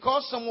twisted, and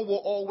because someone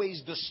will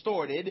always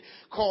distort it,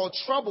 called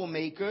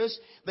troublemakers,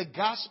 the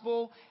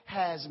gospel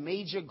has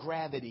major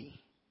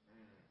gravity.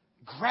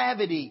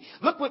 Gravity.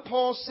 Look what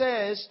Paul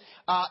says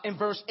in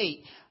verse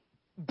 8.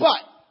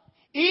 But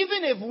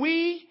even if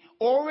we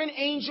or an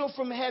angel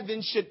from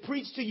heaven should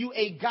preach to you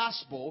a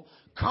gospel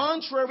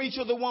contrary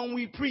to the one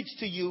we preach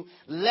to you,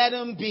 let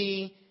him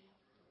be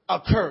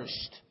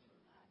accursed.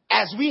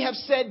 As we have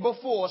said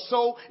before,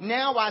 so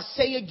now I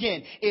say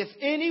again, if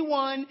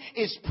anyone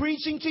is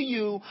preaching to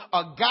you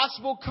a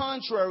gospel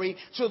contrary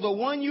to the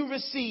one you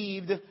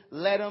received,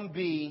 let him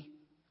be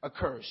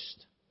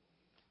accursed.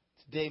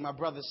 Today, my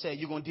brother said,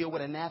 you're going to deal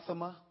with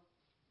anathema.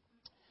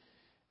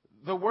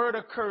 The word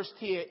accursed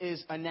here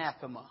is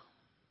anathema.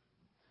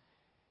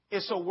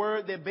 It's a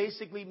word that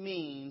basically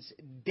means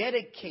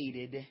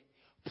dedicated,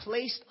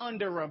 placed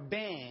under a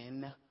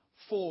ban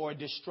for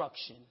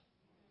destruction.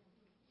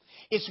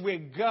 It's where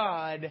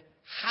God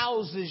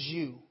houses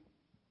you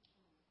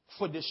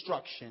for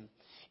destruction.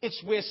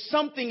 It's where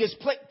something is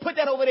put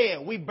that over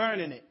there. We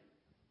burning it.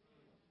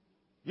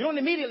 You don't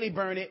immediately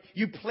burn it.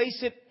 You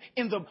place it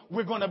in the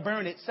we're going to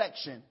burn it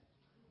section.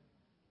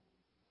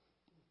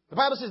 The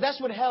Bible says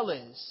that's what hell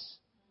is.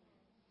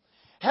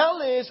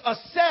 Hell is a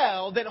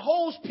cell that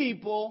holds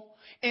people,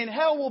 and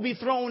hell will be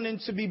thrown in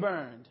to be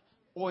burned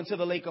or into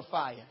the lake of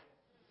fire.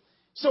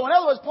 So in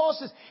other words, Paul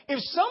says, if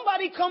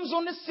somebody comes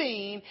on the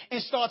scene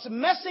and starts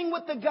messing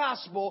with the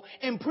gospel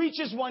and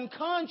preaches one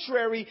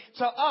contrary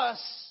to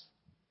us,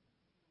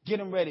 get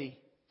them ready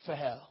for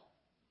hell.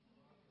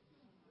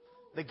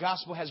 The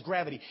gospel has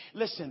gravity.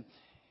 Listen,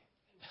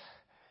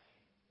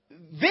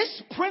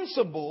 this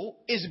principle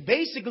is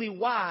basically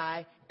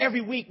why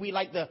every week we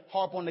like to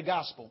harp on the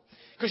gospel.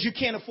 Because you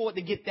can't afford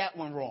to get that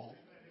one wrong.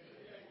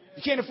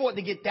 You can't afford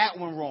to get that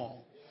one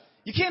wrong.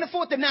 You can't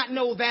afford to not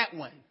know that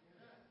one.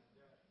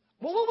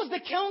 Well, what was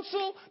the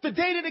council? The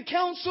date of the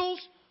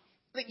councils?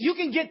 Like, you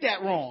can get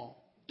that wrong.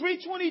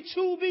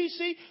 322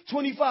 BC,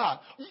 25.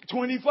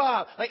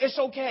 Like, it's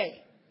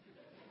okay.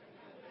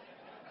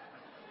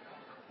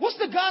 What's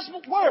the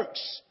gospel?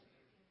 Works.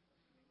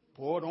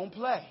 Boy, don't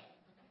play.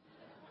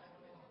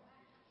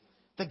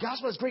 The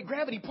gospel has great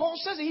gravity. Paul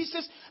says it. He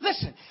says,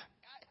 listen,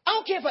 I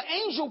don't care if an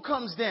angel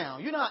comes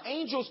down. You know how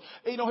angels,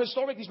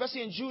 historically,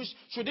 especially in Jewish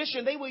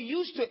tradition, they were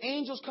used to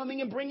angels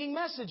coming and bringing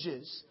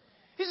messages.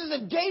 He says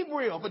that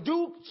Gabriel, if a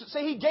dude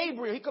say he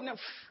Gabriel, he come down,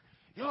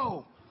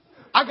 yo,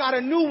 I got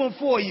a new one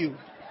for you.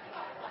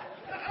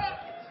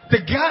 The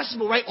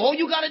gospel, right? All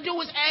you got to do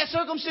is add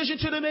circumcision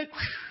to the man.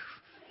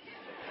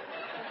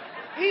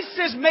 He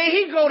says, may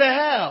he go to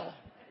hell.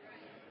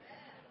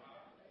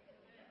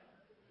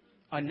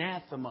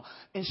 Anathema.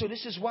 And so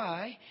this is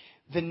why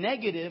the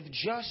negative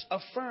just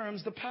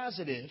affirms the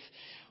positive.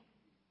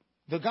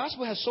 The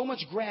gospel has so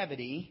much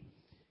gravity.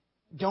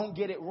 Don't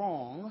get it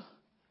wrong.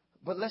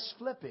 But let's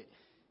flip it.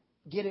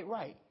 Get it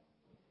right.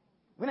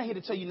 We're not here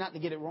to tell you not to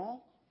get it wrong.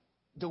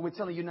 Though we're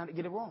telling you not to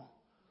get it wrong.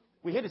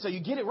 We're here to tell you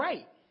get it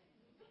right.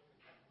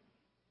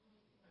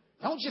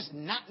 Don't just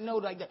not know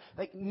like that.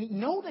 Like,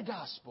 know the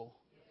gospel.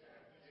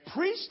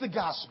 Preach the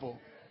gospel.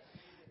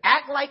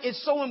 Act like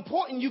it's so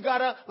important. You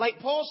gotta, like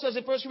Paul says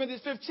in 1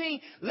 Corinthians 15,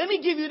 let me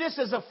give you this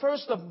as a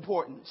first of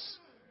importance.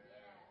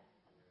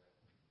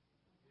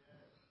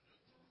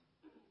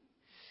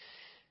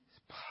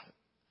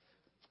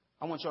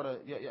 I want y'all to,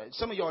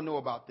 some of y'all know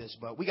about this,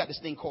 but we got this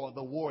thing called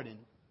the warden.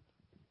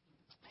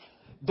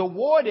 The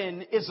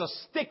warden is a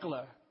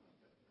stickler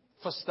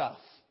for stuff.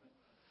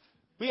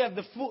 We have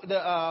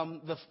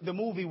the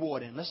movie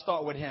warden. Let's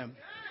start with him.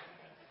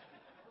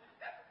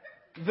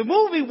 The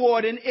movie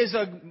warden is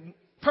a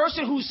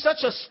person who's such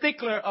a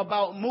stickler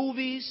about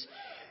movies.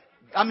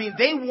 I mean,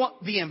 they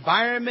want the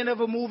environment of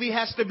a movie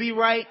has to be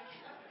right.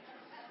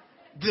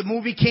 The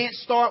movie can't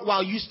start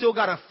while you still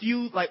got a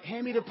few, like,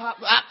 hand me the pop.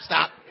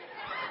 Stop.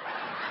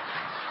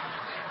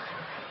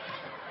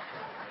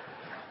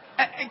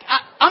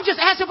 I'm just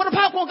asking for the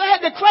popcorn. Go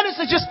ahead. The credits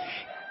are just,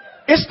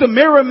 it's the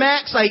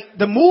Miramax. Like,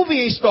 the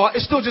movie ain't start.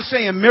 It's still just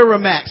saying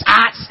Miramax.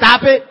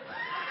 Stop it.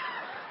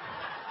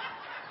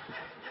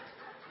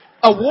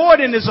 A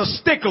warden is a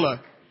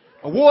stickler.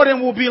 A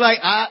warden will be like,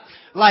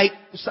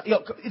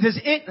 does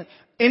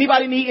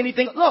anybody need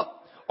anything? Look,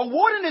 a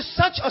warden is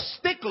such a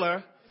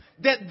stickler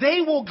that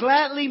they will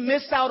gladly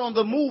miss out on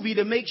the movie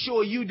to make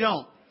sure you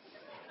don't.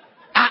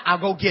 I'll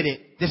go get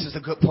it. This is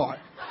the good part.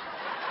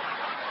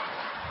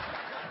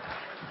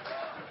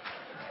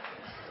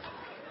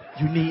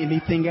 You need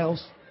anything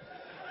else?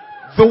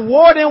 The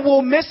warden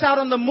will miss out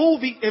on the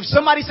movie. If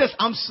somebody says,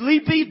 I'm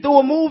sleepy through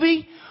a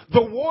movie,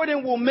 the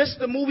warden will miss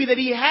the movie that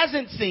he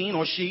hasn't seen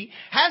or she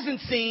hasn't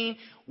seen,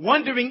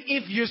 wondering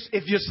if you're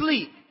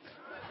asleep.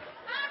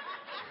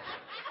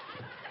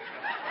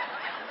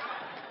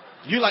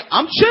 You're like,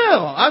 I'm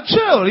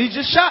chill. He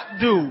just shot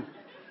dude.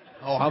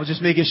 Oh, I was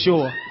just making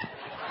sure.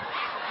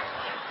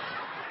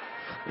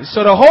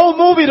 So the whole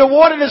movie, the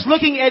warden is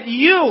looking at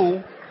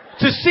you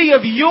to see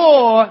if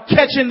you're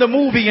catching the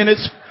movie in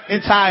its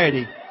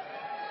entirety.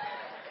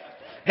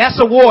 That's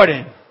a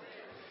warden.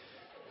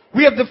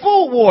 We have the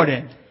food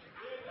warden.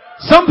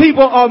 Some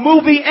people are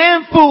movie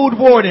and food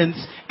wardens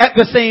at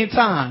the same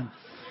time.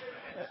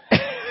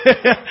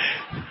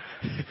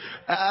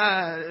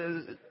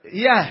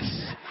 Yes.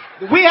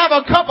 We have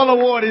a couple of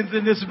wardens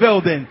in this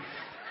building.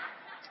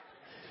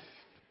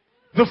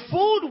 The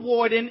food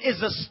warden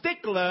is a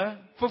stickler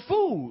for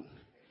food.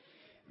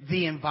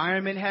 The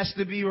environment has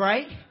to be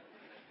right.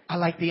 I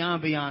like the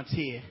ambiance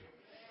here.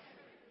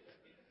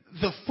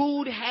 The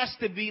food has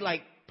to be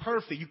like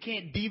perfect. You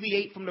can't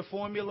deviate from the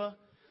formula.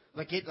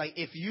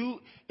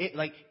 If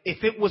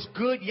it was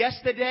good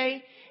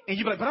yesterday and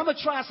you be like, but I'm going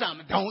to try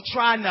something. Don't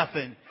try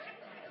nothing.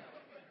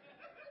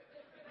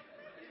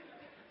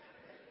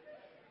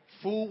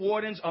 Food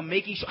wardens are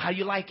making sure, how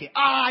you like it?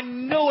 I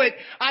knew it.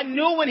 I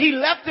knew when he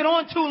left it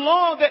on too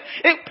long that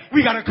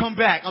we got to come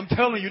back. I'm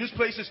telling you, this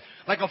place is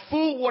like a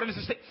food warden.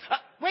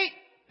 Wait,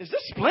 is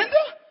this Splenda?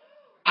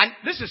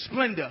 This is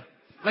Splenda.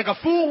 Like a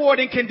food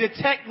warden can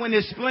detect when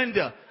it's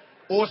Splenda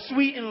or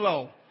Sweet and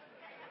Low.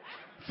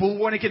 Food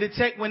warden can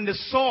detect when the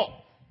salt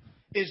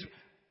is.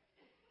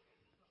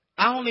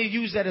 I only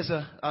use that as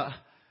a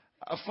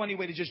funny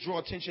way to just draw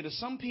attention to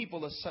some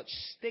people are such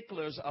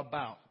sticklers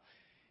about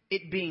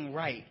it being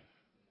right.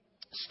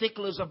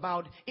 Sticklers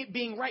about it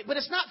being right, but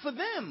it's not for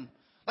them.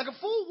 Like a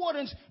food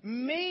warden's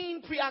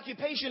main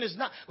preoccupation is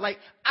not like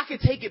I could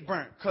take it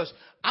burnt because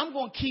I'm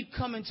going to keep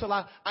coming till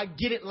I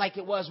get it like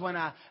it was when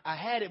I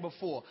had it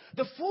before.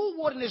 The food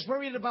warden is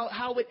worried about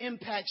how it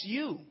impacts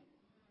you,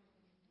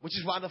 which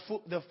is why the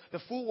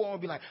food warden will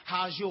be like,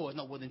 how's yours?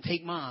 No, well, then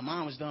take mine.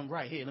 Mine was done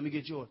right. Here, let me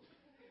get yours.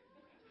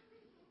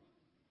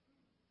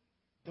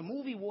 The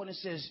movie warden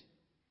says,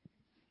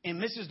 and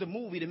misses the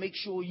movie to make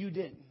sure you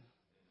didn't.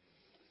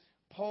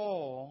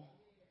 Paul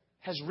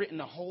has written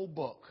a whole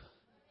book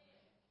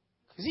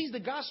because he's the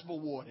gospel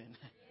warden.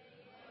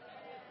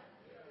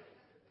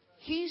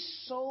 He's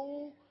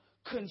so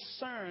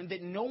concerned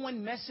that no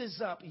one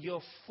messes up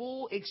your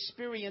full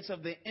experience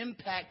of the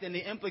impact and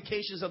the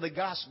implications of the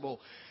gospel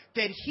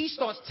that he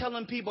starts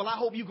telling people, I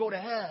hope you go to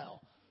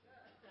hell.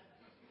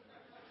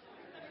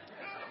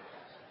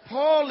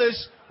 Paul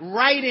is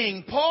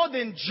writing. Paul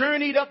then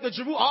journeyed up to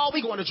Jerusalem. Oh,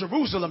 we're going to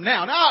Jerusalem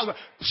now. Now,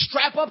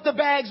 strap up the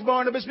bags,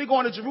 Barnabas. We're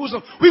going to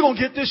Jerusalem. We're going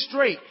to get this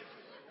straight.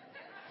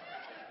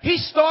 He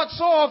starts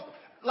off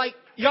like,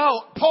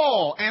 yo,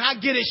 Paul, and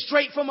I get it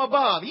straight from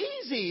above.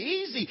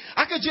 Easy.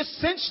 I could just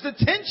sense the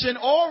tension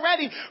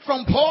already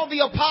from Paul the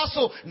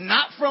apostle,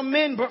 not from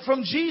men, but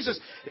from Jesus.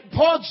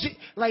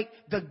 Like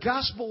the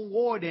gospel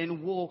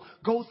warden will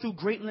go through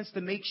great lengths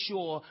to make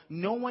sure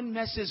no one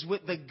messes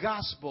with the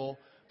gospel,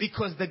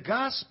 because the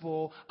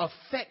gospel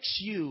affects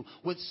you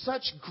with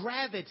such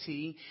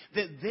gravity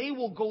that they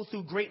will go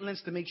through great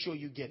lengths to make sure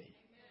you get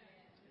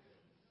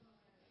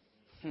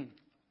it.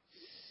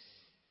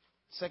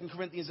 2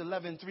 Corinthians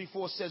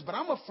 11:3-4 says, but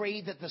I'm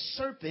afraid that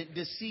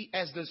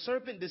as the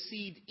serpent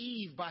deceived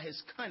Eve by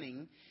his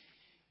cunning,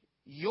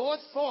 your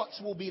thoughts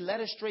will be led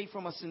astray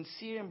from a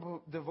sincere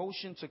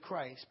devotion to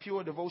Christ,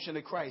 pure devotion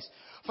to Christ.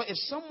 For if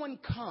someone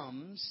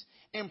comes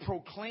and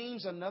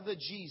proclaims another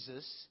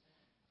Jesus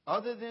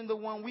other than the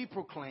one we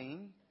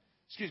proclaim,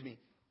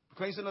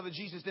 proclaims another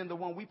Jesus than the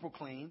one we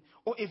proclaim,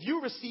 or if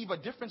you receive a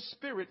different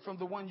spirit from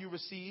the one you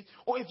received,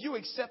 or if you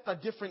accept a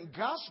different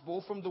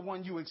gospel from the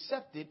one you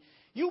accepted,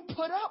 you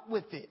put up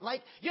with it.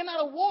 Like, you're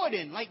not a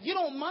warden. Like, you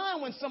don't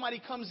mind when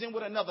somebody comes in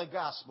with another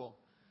gospel.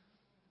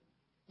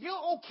 You're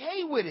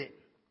okay with it.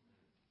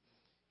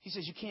 He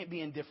says you can't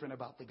be indifferent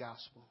about the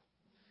gospel.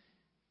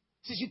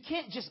 He says you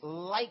can't just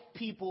like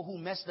people who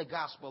mess the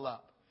gospel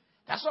up.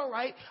 That's all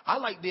right. I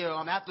like their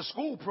after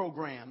school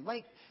program.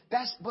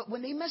 But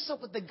when they mess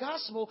up with the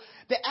gospel,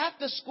 the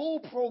after school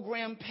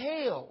program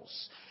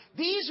pales.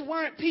 These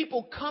weren't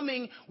people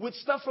coming with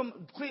stuff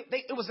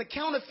it was a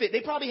counterfeit. They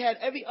probably had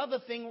every other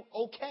thing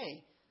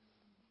okay.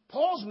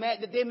 Paul's mad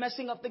that they're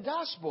messing up the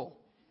gospel.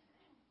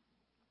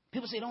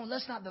 People say,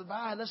 let's not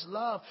divide, let's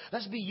love,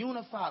 let's be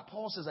unified.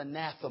 Paul says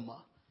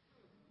anathema.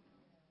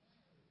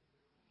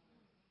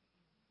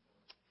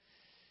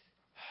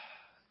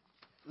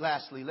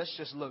 Lastly, let's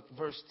just look,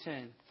 verse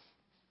 10.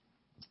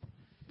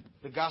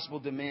 The gospel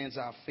demands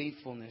our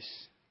faithfulness.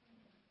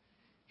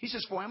 He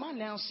says, for am I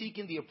now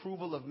seeking the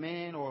approval of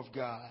man or of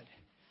God?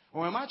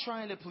 Or am I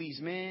trying to please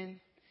man?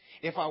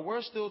 If I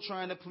were still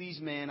trying to please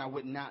man, I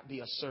would not be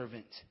a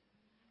servant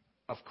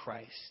of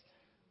Christ.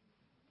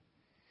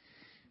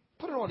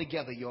 Put it all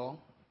together, y'all.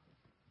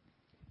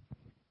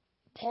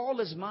 Paul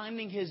is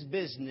minding his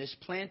business,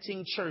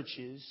 planting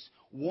churches,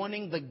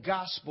 wanting the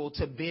gospel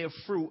to bear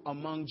fruit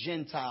among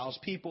Gentiles,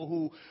 people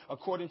who,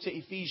 according to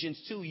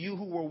Ephesians 2, you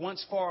who were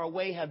once far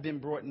away have been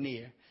brought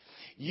near.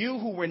 You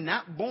who were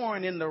not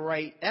born in the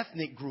right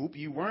ethnic group,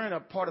 you weren't a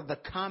part of the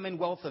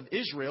commonwealth of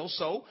Israel,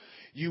 so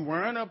you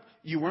weren't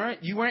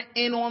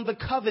in on the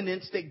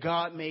covenants that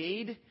God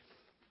made.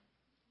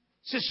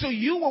 So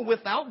you were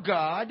without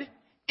God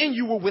and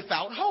you were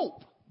without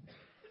hope. It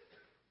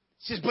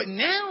says, but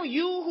now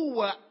you who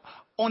were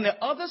on the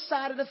other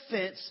side of the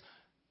fence,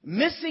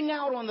 missing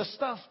out on the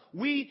stuff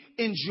we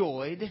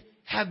enjoyed,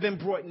 have been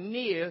brought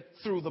near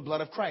through the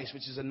blood of Christ,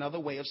 which is another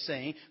way of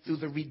saying through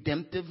the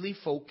redemptively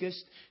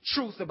focused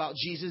truth about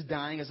Jesus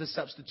dying as a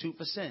substitute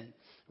for sin,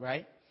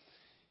 right?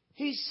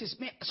 He says,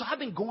 man, so I've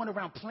been going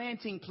around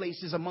planting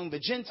places among the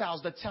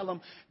Gentiles that tell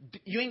them,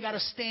 you ain't got to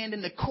stand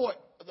in the court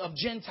of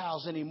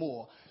Gentiles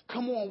anymore.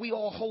 Come on, we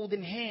all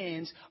holding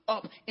hands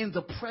up in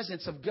the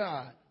presence of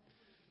God.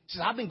 He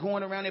says, I've been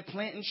going around there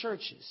planting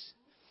churches,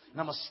 and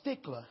I'm a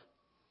stickler.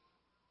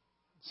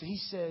 So he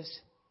says,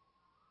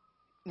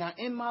 now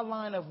in my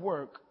line of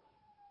work,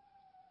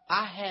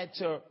 I had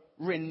to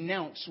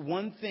renounce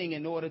one thing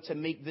in order to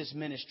make this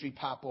ministry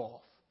pop off.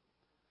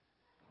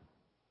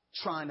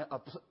 Trying to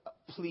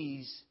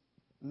please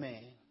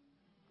man.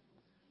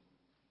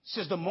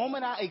 Says the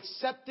moment I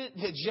accepted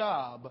the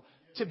job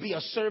to be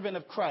a servant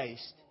of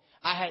Christ,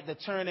 I had to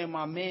turn in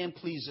my man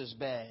pleaser's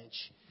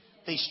badge.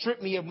 They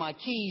stripped me of my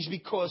keys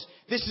because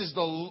this is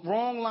the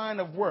wrong line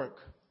of work.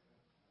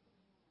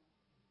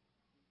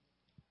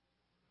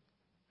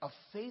 A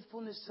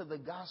faithfulness to the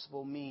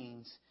gospel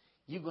means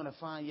you're going to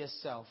find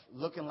yourself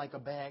looking like a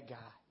bad guy.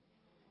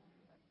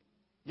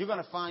 You're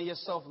going to find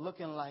yourself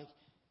looking like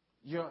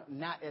you're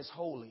not as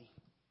holy.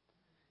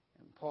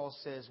 And Paul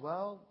says,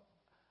 well,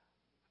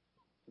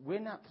 we're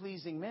not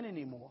pleasing men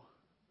anymore.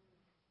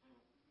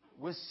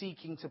 We're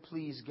seeking to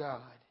please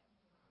God.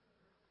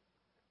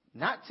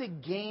 Not to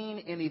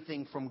gain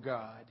anything from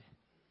God.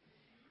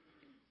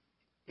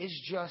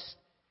 It's just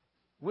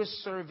we're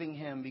serving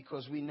him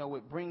because we know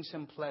it brings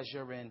him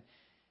pleasure. And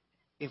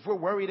if we're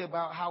worried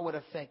about how it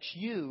affects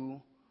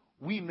you,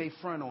 we may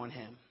front on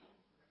him.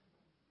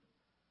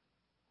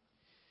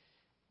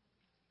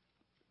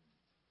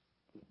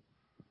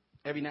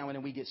 Every now and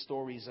then we get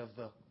stories of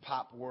the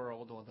pop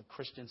world or the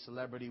Christian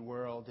celebrity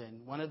world.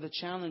 And one of the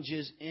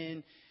challenges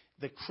in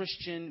the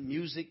Christian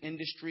music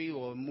industry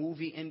or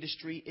movie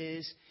industry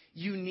is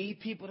you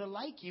need people to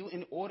like you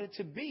in order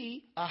to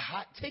be a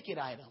hot ticket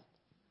item.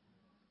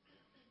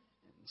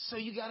 So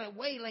you got to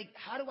weigh, like,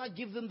 how do I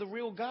give them the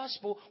real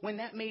gospel when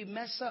that may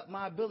mess up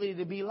my ability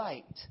to be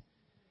liked?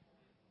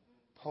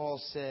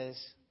 Paul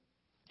says,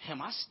 am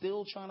I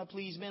still trying to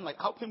please men? Like,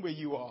 I've been where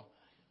you are.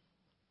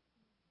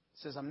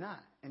 Says, I'm not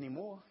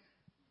anymore.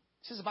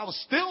 Says, if I was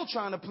still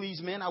trying to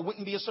please men, I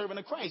wouldn't be a servant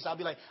of Christ. I'd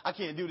be like, I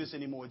can't do this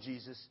anymore,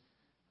 Jesus.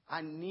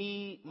 I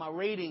need my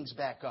ratings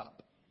back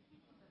up.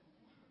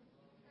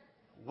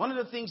 One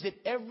of the things that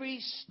every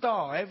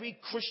star, every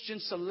Christian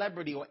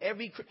celebrity, or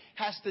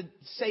has to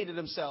say to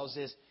themselves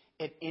is,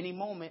 at any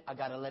moment, I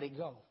got to let it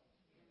go.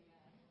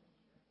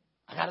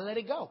 I got to let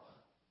it go.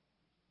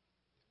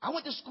 I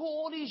went to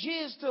school all these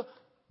years to,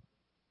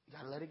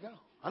 got to let it go.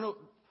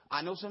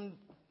 I know some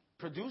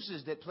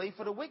producers that play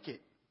for the wicked.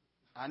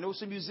 I know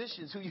some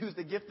musicians who use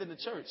the gift in the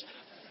church.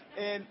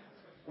 And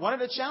one of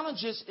the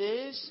challenges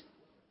is,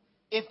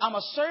 if I'm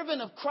a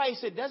servant of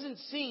Christ, it doesn't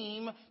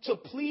seem to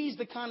please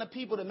the kind of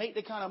people to make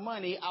the kind of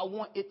money I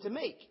want it to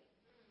make.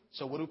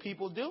 So what do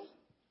people do?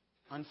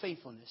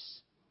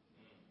 Unfaithfulness.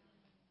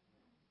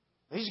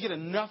 They just get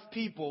enough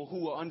people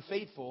who are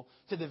unfaithful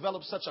to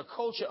develop such a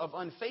culture of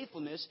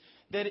unfaithfulness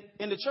that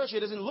in the church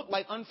it doesn't look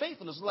like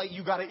unfaithfulness. It's like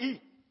you got to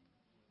eat.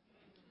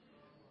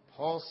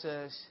 Paul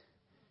says,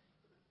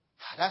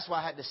 that's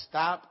why I had to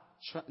stop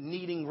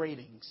needing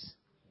ratings.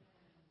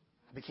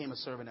 I became a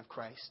servant of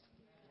Christ.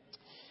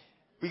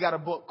 We got a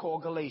book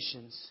called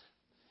Galatians.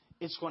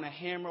 It's going to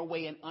hammer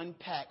away and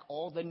unpack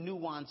all the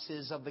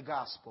nuances of the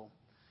gospel.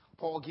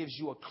 Paul gives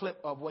you a clip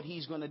of what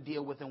he's going to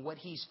deal with and what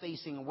he's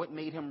facing and what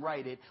made him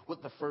write it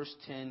with the first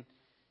 10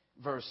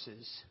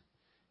 verses.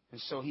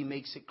 And so he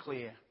makes it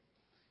clear.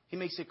 He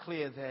makes it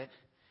clear that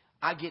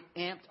I get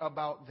amped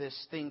about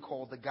this thing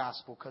called the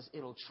gospel because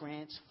it'll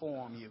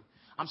transform you.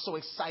 I'm so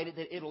excited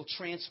that it'll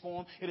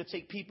transform. It'll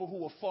take people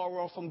who are far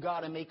off from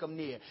God and make them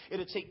near.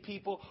 It'll take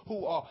people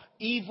who are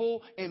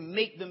evil and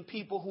make them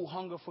people who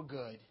hunger for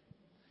good.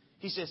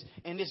 He says,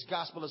 and this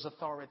gospel is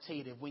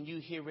authoritative. When you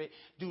hear it,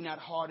 do not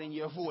harden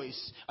your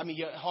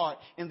heart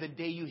in the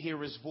day you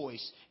hear his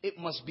voice. It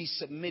must be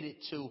submitted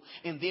to.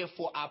 And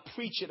therefore, I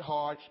preach it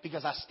hard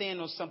because I stand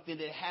on something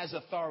that has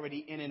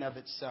authority in and of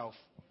itself.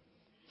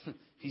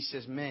 He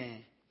says, man,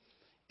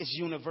 it's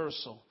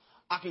universal.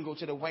 I can go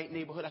to the white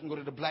neighborhood. I can go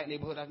to the black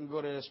neighborhood. I can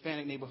go to the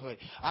Hispanic neighborhood.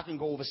 I can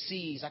go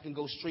overseas. I can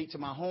go straight to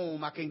my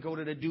home. I can go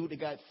to the dude that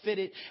got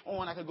fitted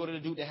on. I can go to the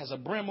dude that has a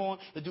brim on,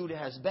 the dude that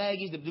has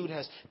baggies, the dude that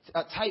has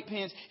tight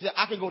pants.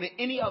 I can go to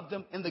any of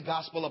them, and the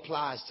gospel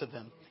applies to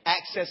them.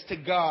 Access to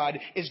God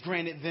is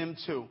granted them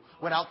too,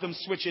 without them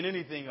switching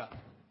anything up.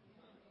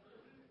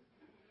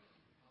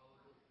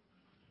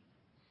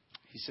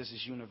 He says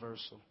it's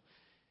universal.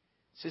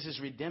 He says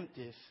it's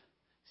redemptive.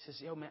 He says,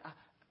 yo, man,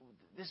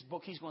 this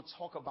book, he's going to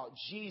talk about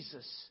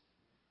Jesus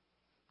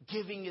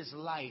giving his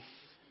life.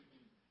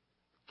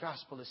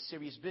 Gospel is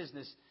serious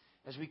business.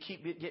 As we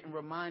keep getting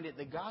reminded,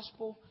 the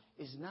gospel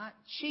is not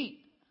cheap.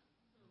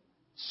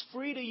 It's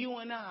free to you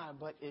and I,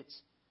 but it's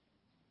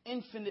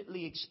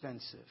infinitely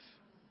expensive.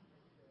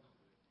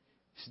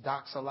 It's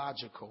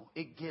doxological.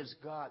 It gives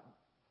God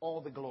all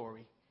the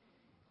glory.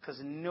 Because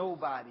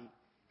nobody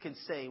can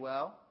say,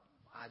 well,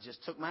 I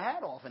just took my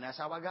hat off and that's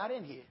how I got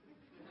in here.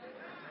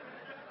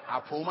 I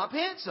pull my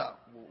pants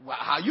up.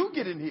 How you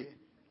get in here?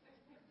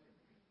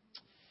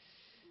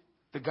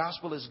 The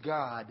gospel is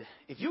God.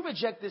 If you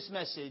reject this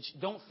message,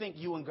 don't think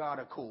you and God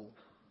are cool.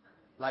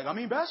 Like,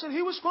 Pastor,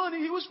 he was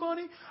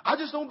funny. I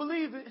just don't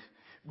believe it.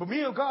 But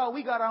me and God,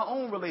 we got our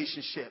own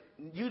relationship.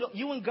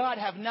 You and God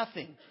have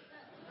nothing.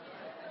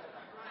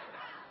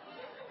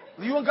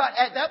 You and God,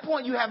 at that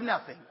point, you have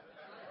nothing.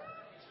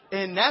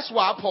 And that's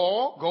why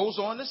Paul goes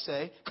on to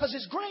say, because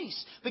it's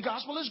grace. The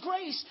gospel is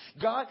grace.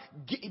 God,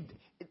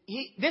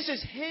 this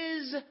is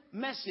his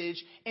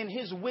message and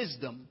his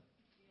wisdom.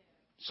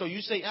 So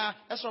you say,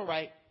 that's all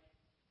right.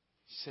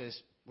 He says,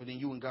 well, then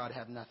you and God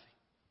have nothing.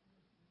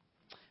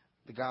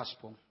 The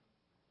gospel.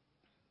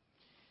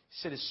 He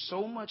said there's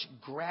so much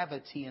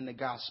gravity in the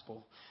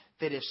gospel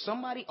that if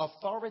somebody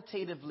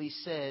authoritatively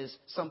says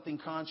something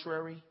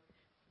contrary,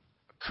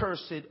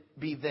 cursed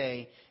be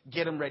they,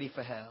 get them ready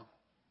for hell.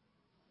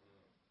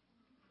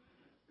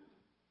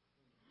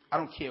 I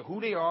don't care who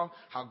they are,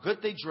 how good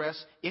they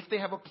dress, if they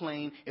have a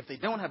plane, if they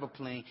don't have a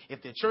plane,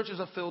 if their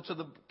churches are filled to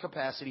the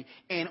capacity,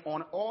 and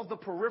on all the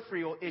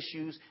peripheral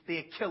issues,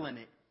 they're killing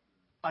it.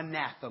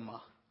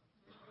 Anathema.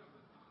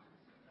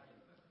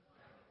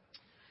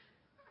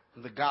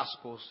 The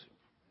Gospels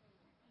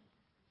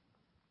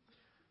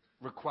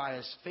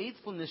requires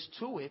faithfulness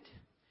to it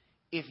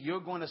if you're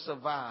going to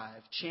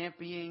survive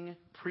championing,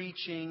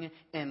 preaching,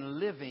 and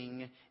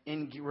living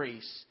in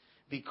grace.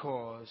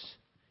 Because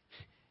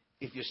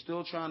if you're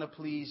still trying to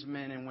please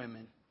men and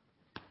women,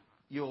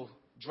 you'll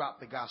drop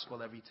the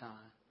gospel every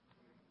time.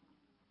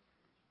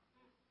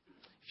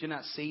 If you're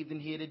not saved in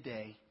here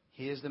today,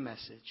 here's the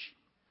message.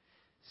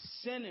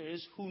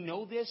 Sinners who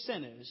know they're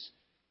sinners,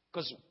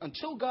 because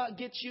until God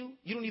gets you,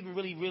 you don't even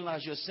really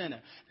realize you're a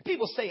sinner.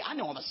 People say, I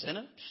know I'm a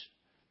sinner,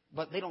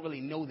 but they don't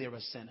really know they're a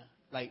sinner.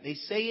 Like, they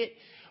say it,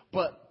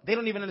 but they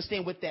don't even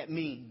understand what that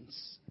means.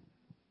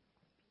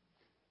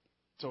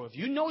 So if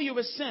you know you're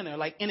a sinner,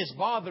 and it's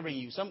bothering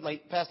you,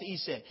 like Pastor E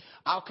said,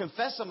 I'll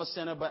confess I'm a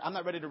sinner, but I'm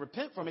not ready to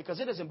repent from it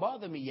because it doesn't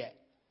bother me yet.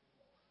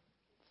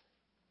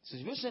 So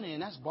if you're sinning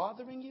and that's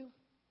bothering you,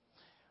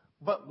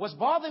 but what's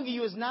bothering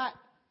you is not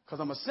because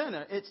I'm a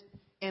sinner,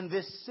 and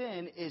this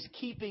sin is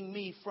keeping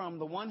me from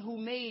the one who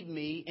made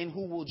me and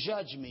who will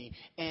judge me.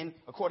 And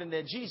according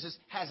to Jesus,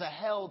 has a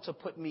hell to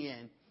put me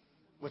in,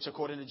 which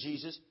according to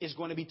Jesus is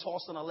going to be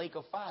tossed in a lake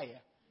of fire,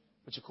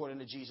 which according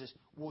to Jesus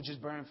will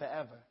just burn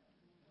forever.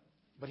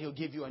 But he'll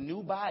give you a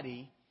new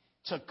body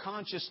to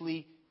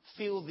consciously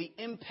feel the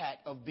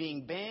impact of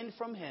being banned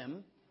from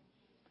him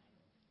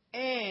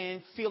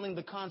and feeling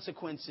the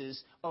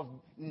consequences of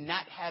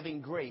not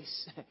having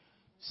grace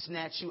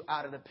snatch you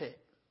out of the pit.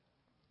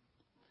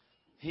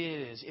 Here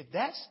it is. If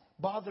that's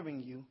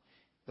bothering you,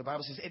 the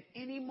Bible says at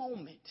any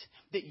moment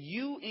that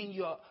you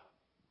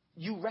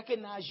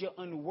recognize your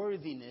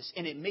unworthiness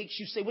and it makes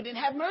you say, well, then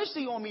have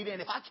mercy on me then.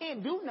 If I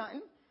can't do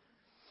nothing,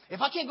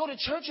 if I can't go to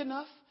church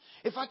enough,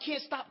 if I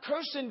can't stop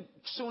cursing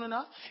soon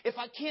enough, if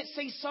I can't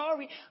say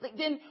sorry,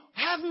 then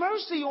have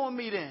mercy on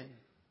me then.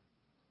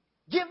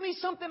 Give me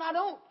something I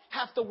don't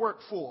have to work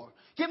for.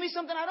 Give me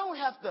something I don't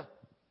have to.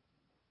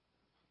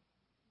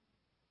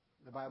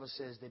 The Bible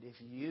says that if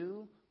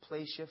you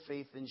place your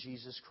faith in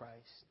Jesus Christ,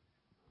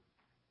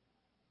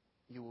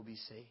 you will be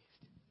saved.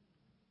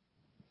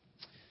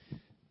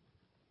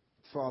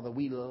 Father,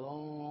 we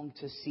long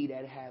to see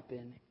that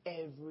happen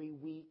every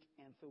week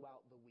and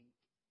throughout the week.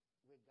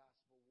 We're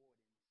gospel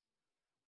wardens.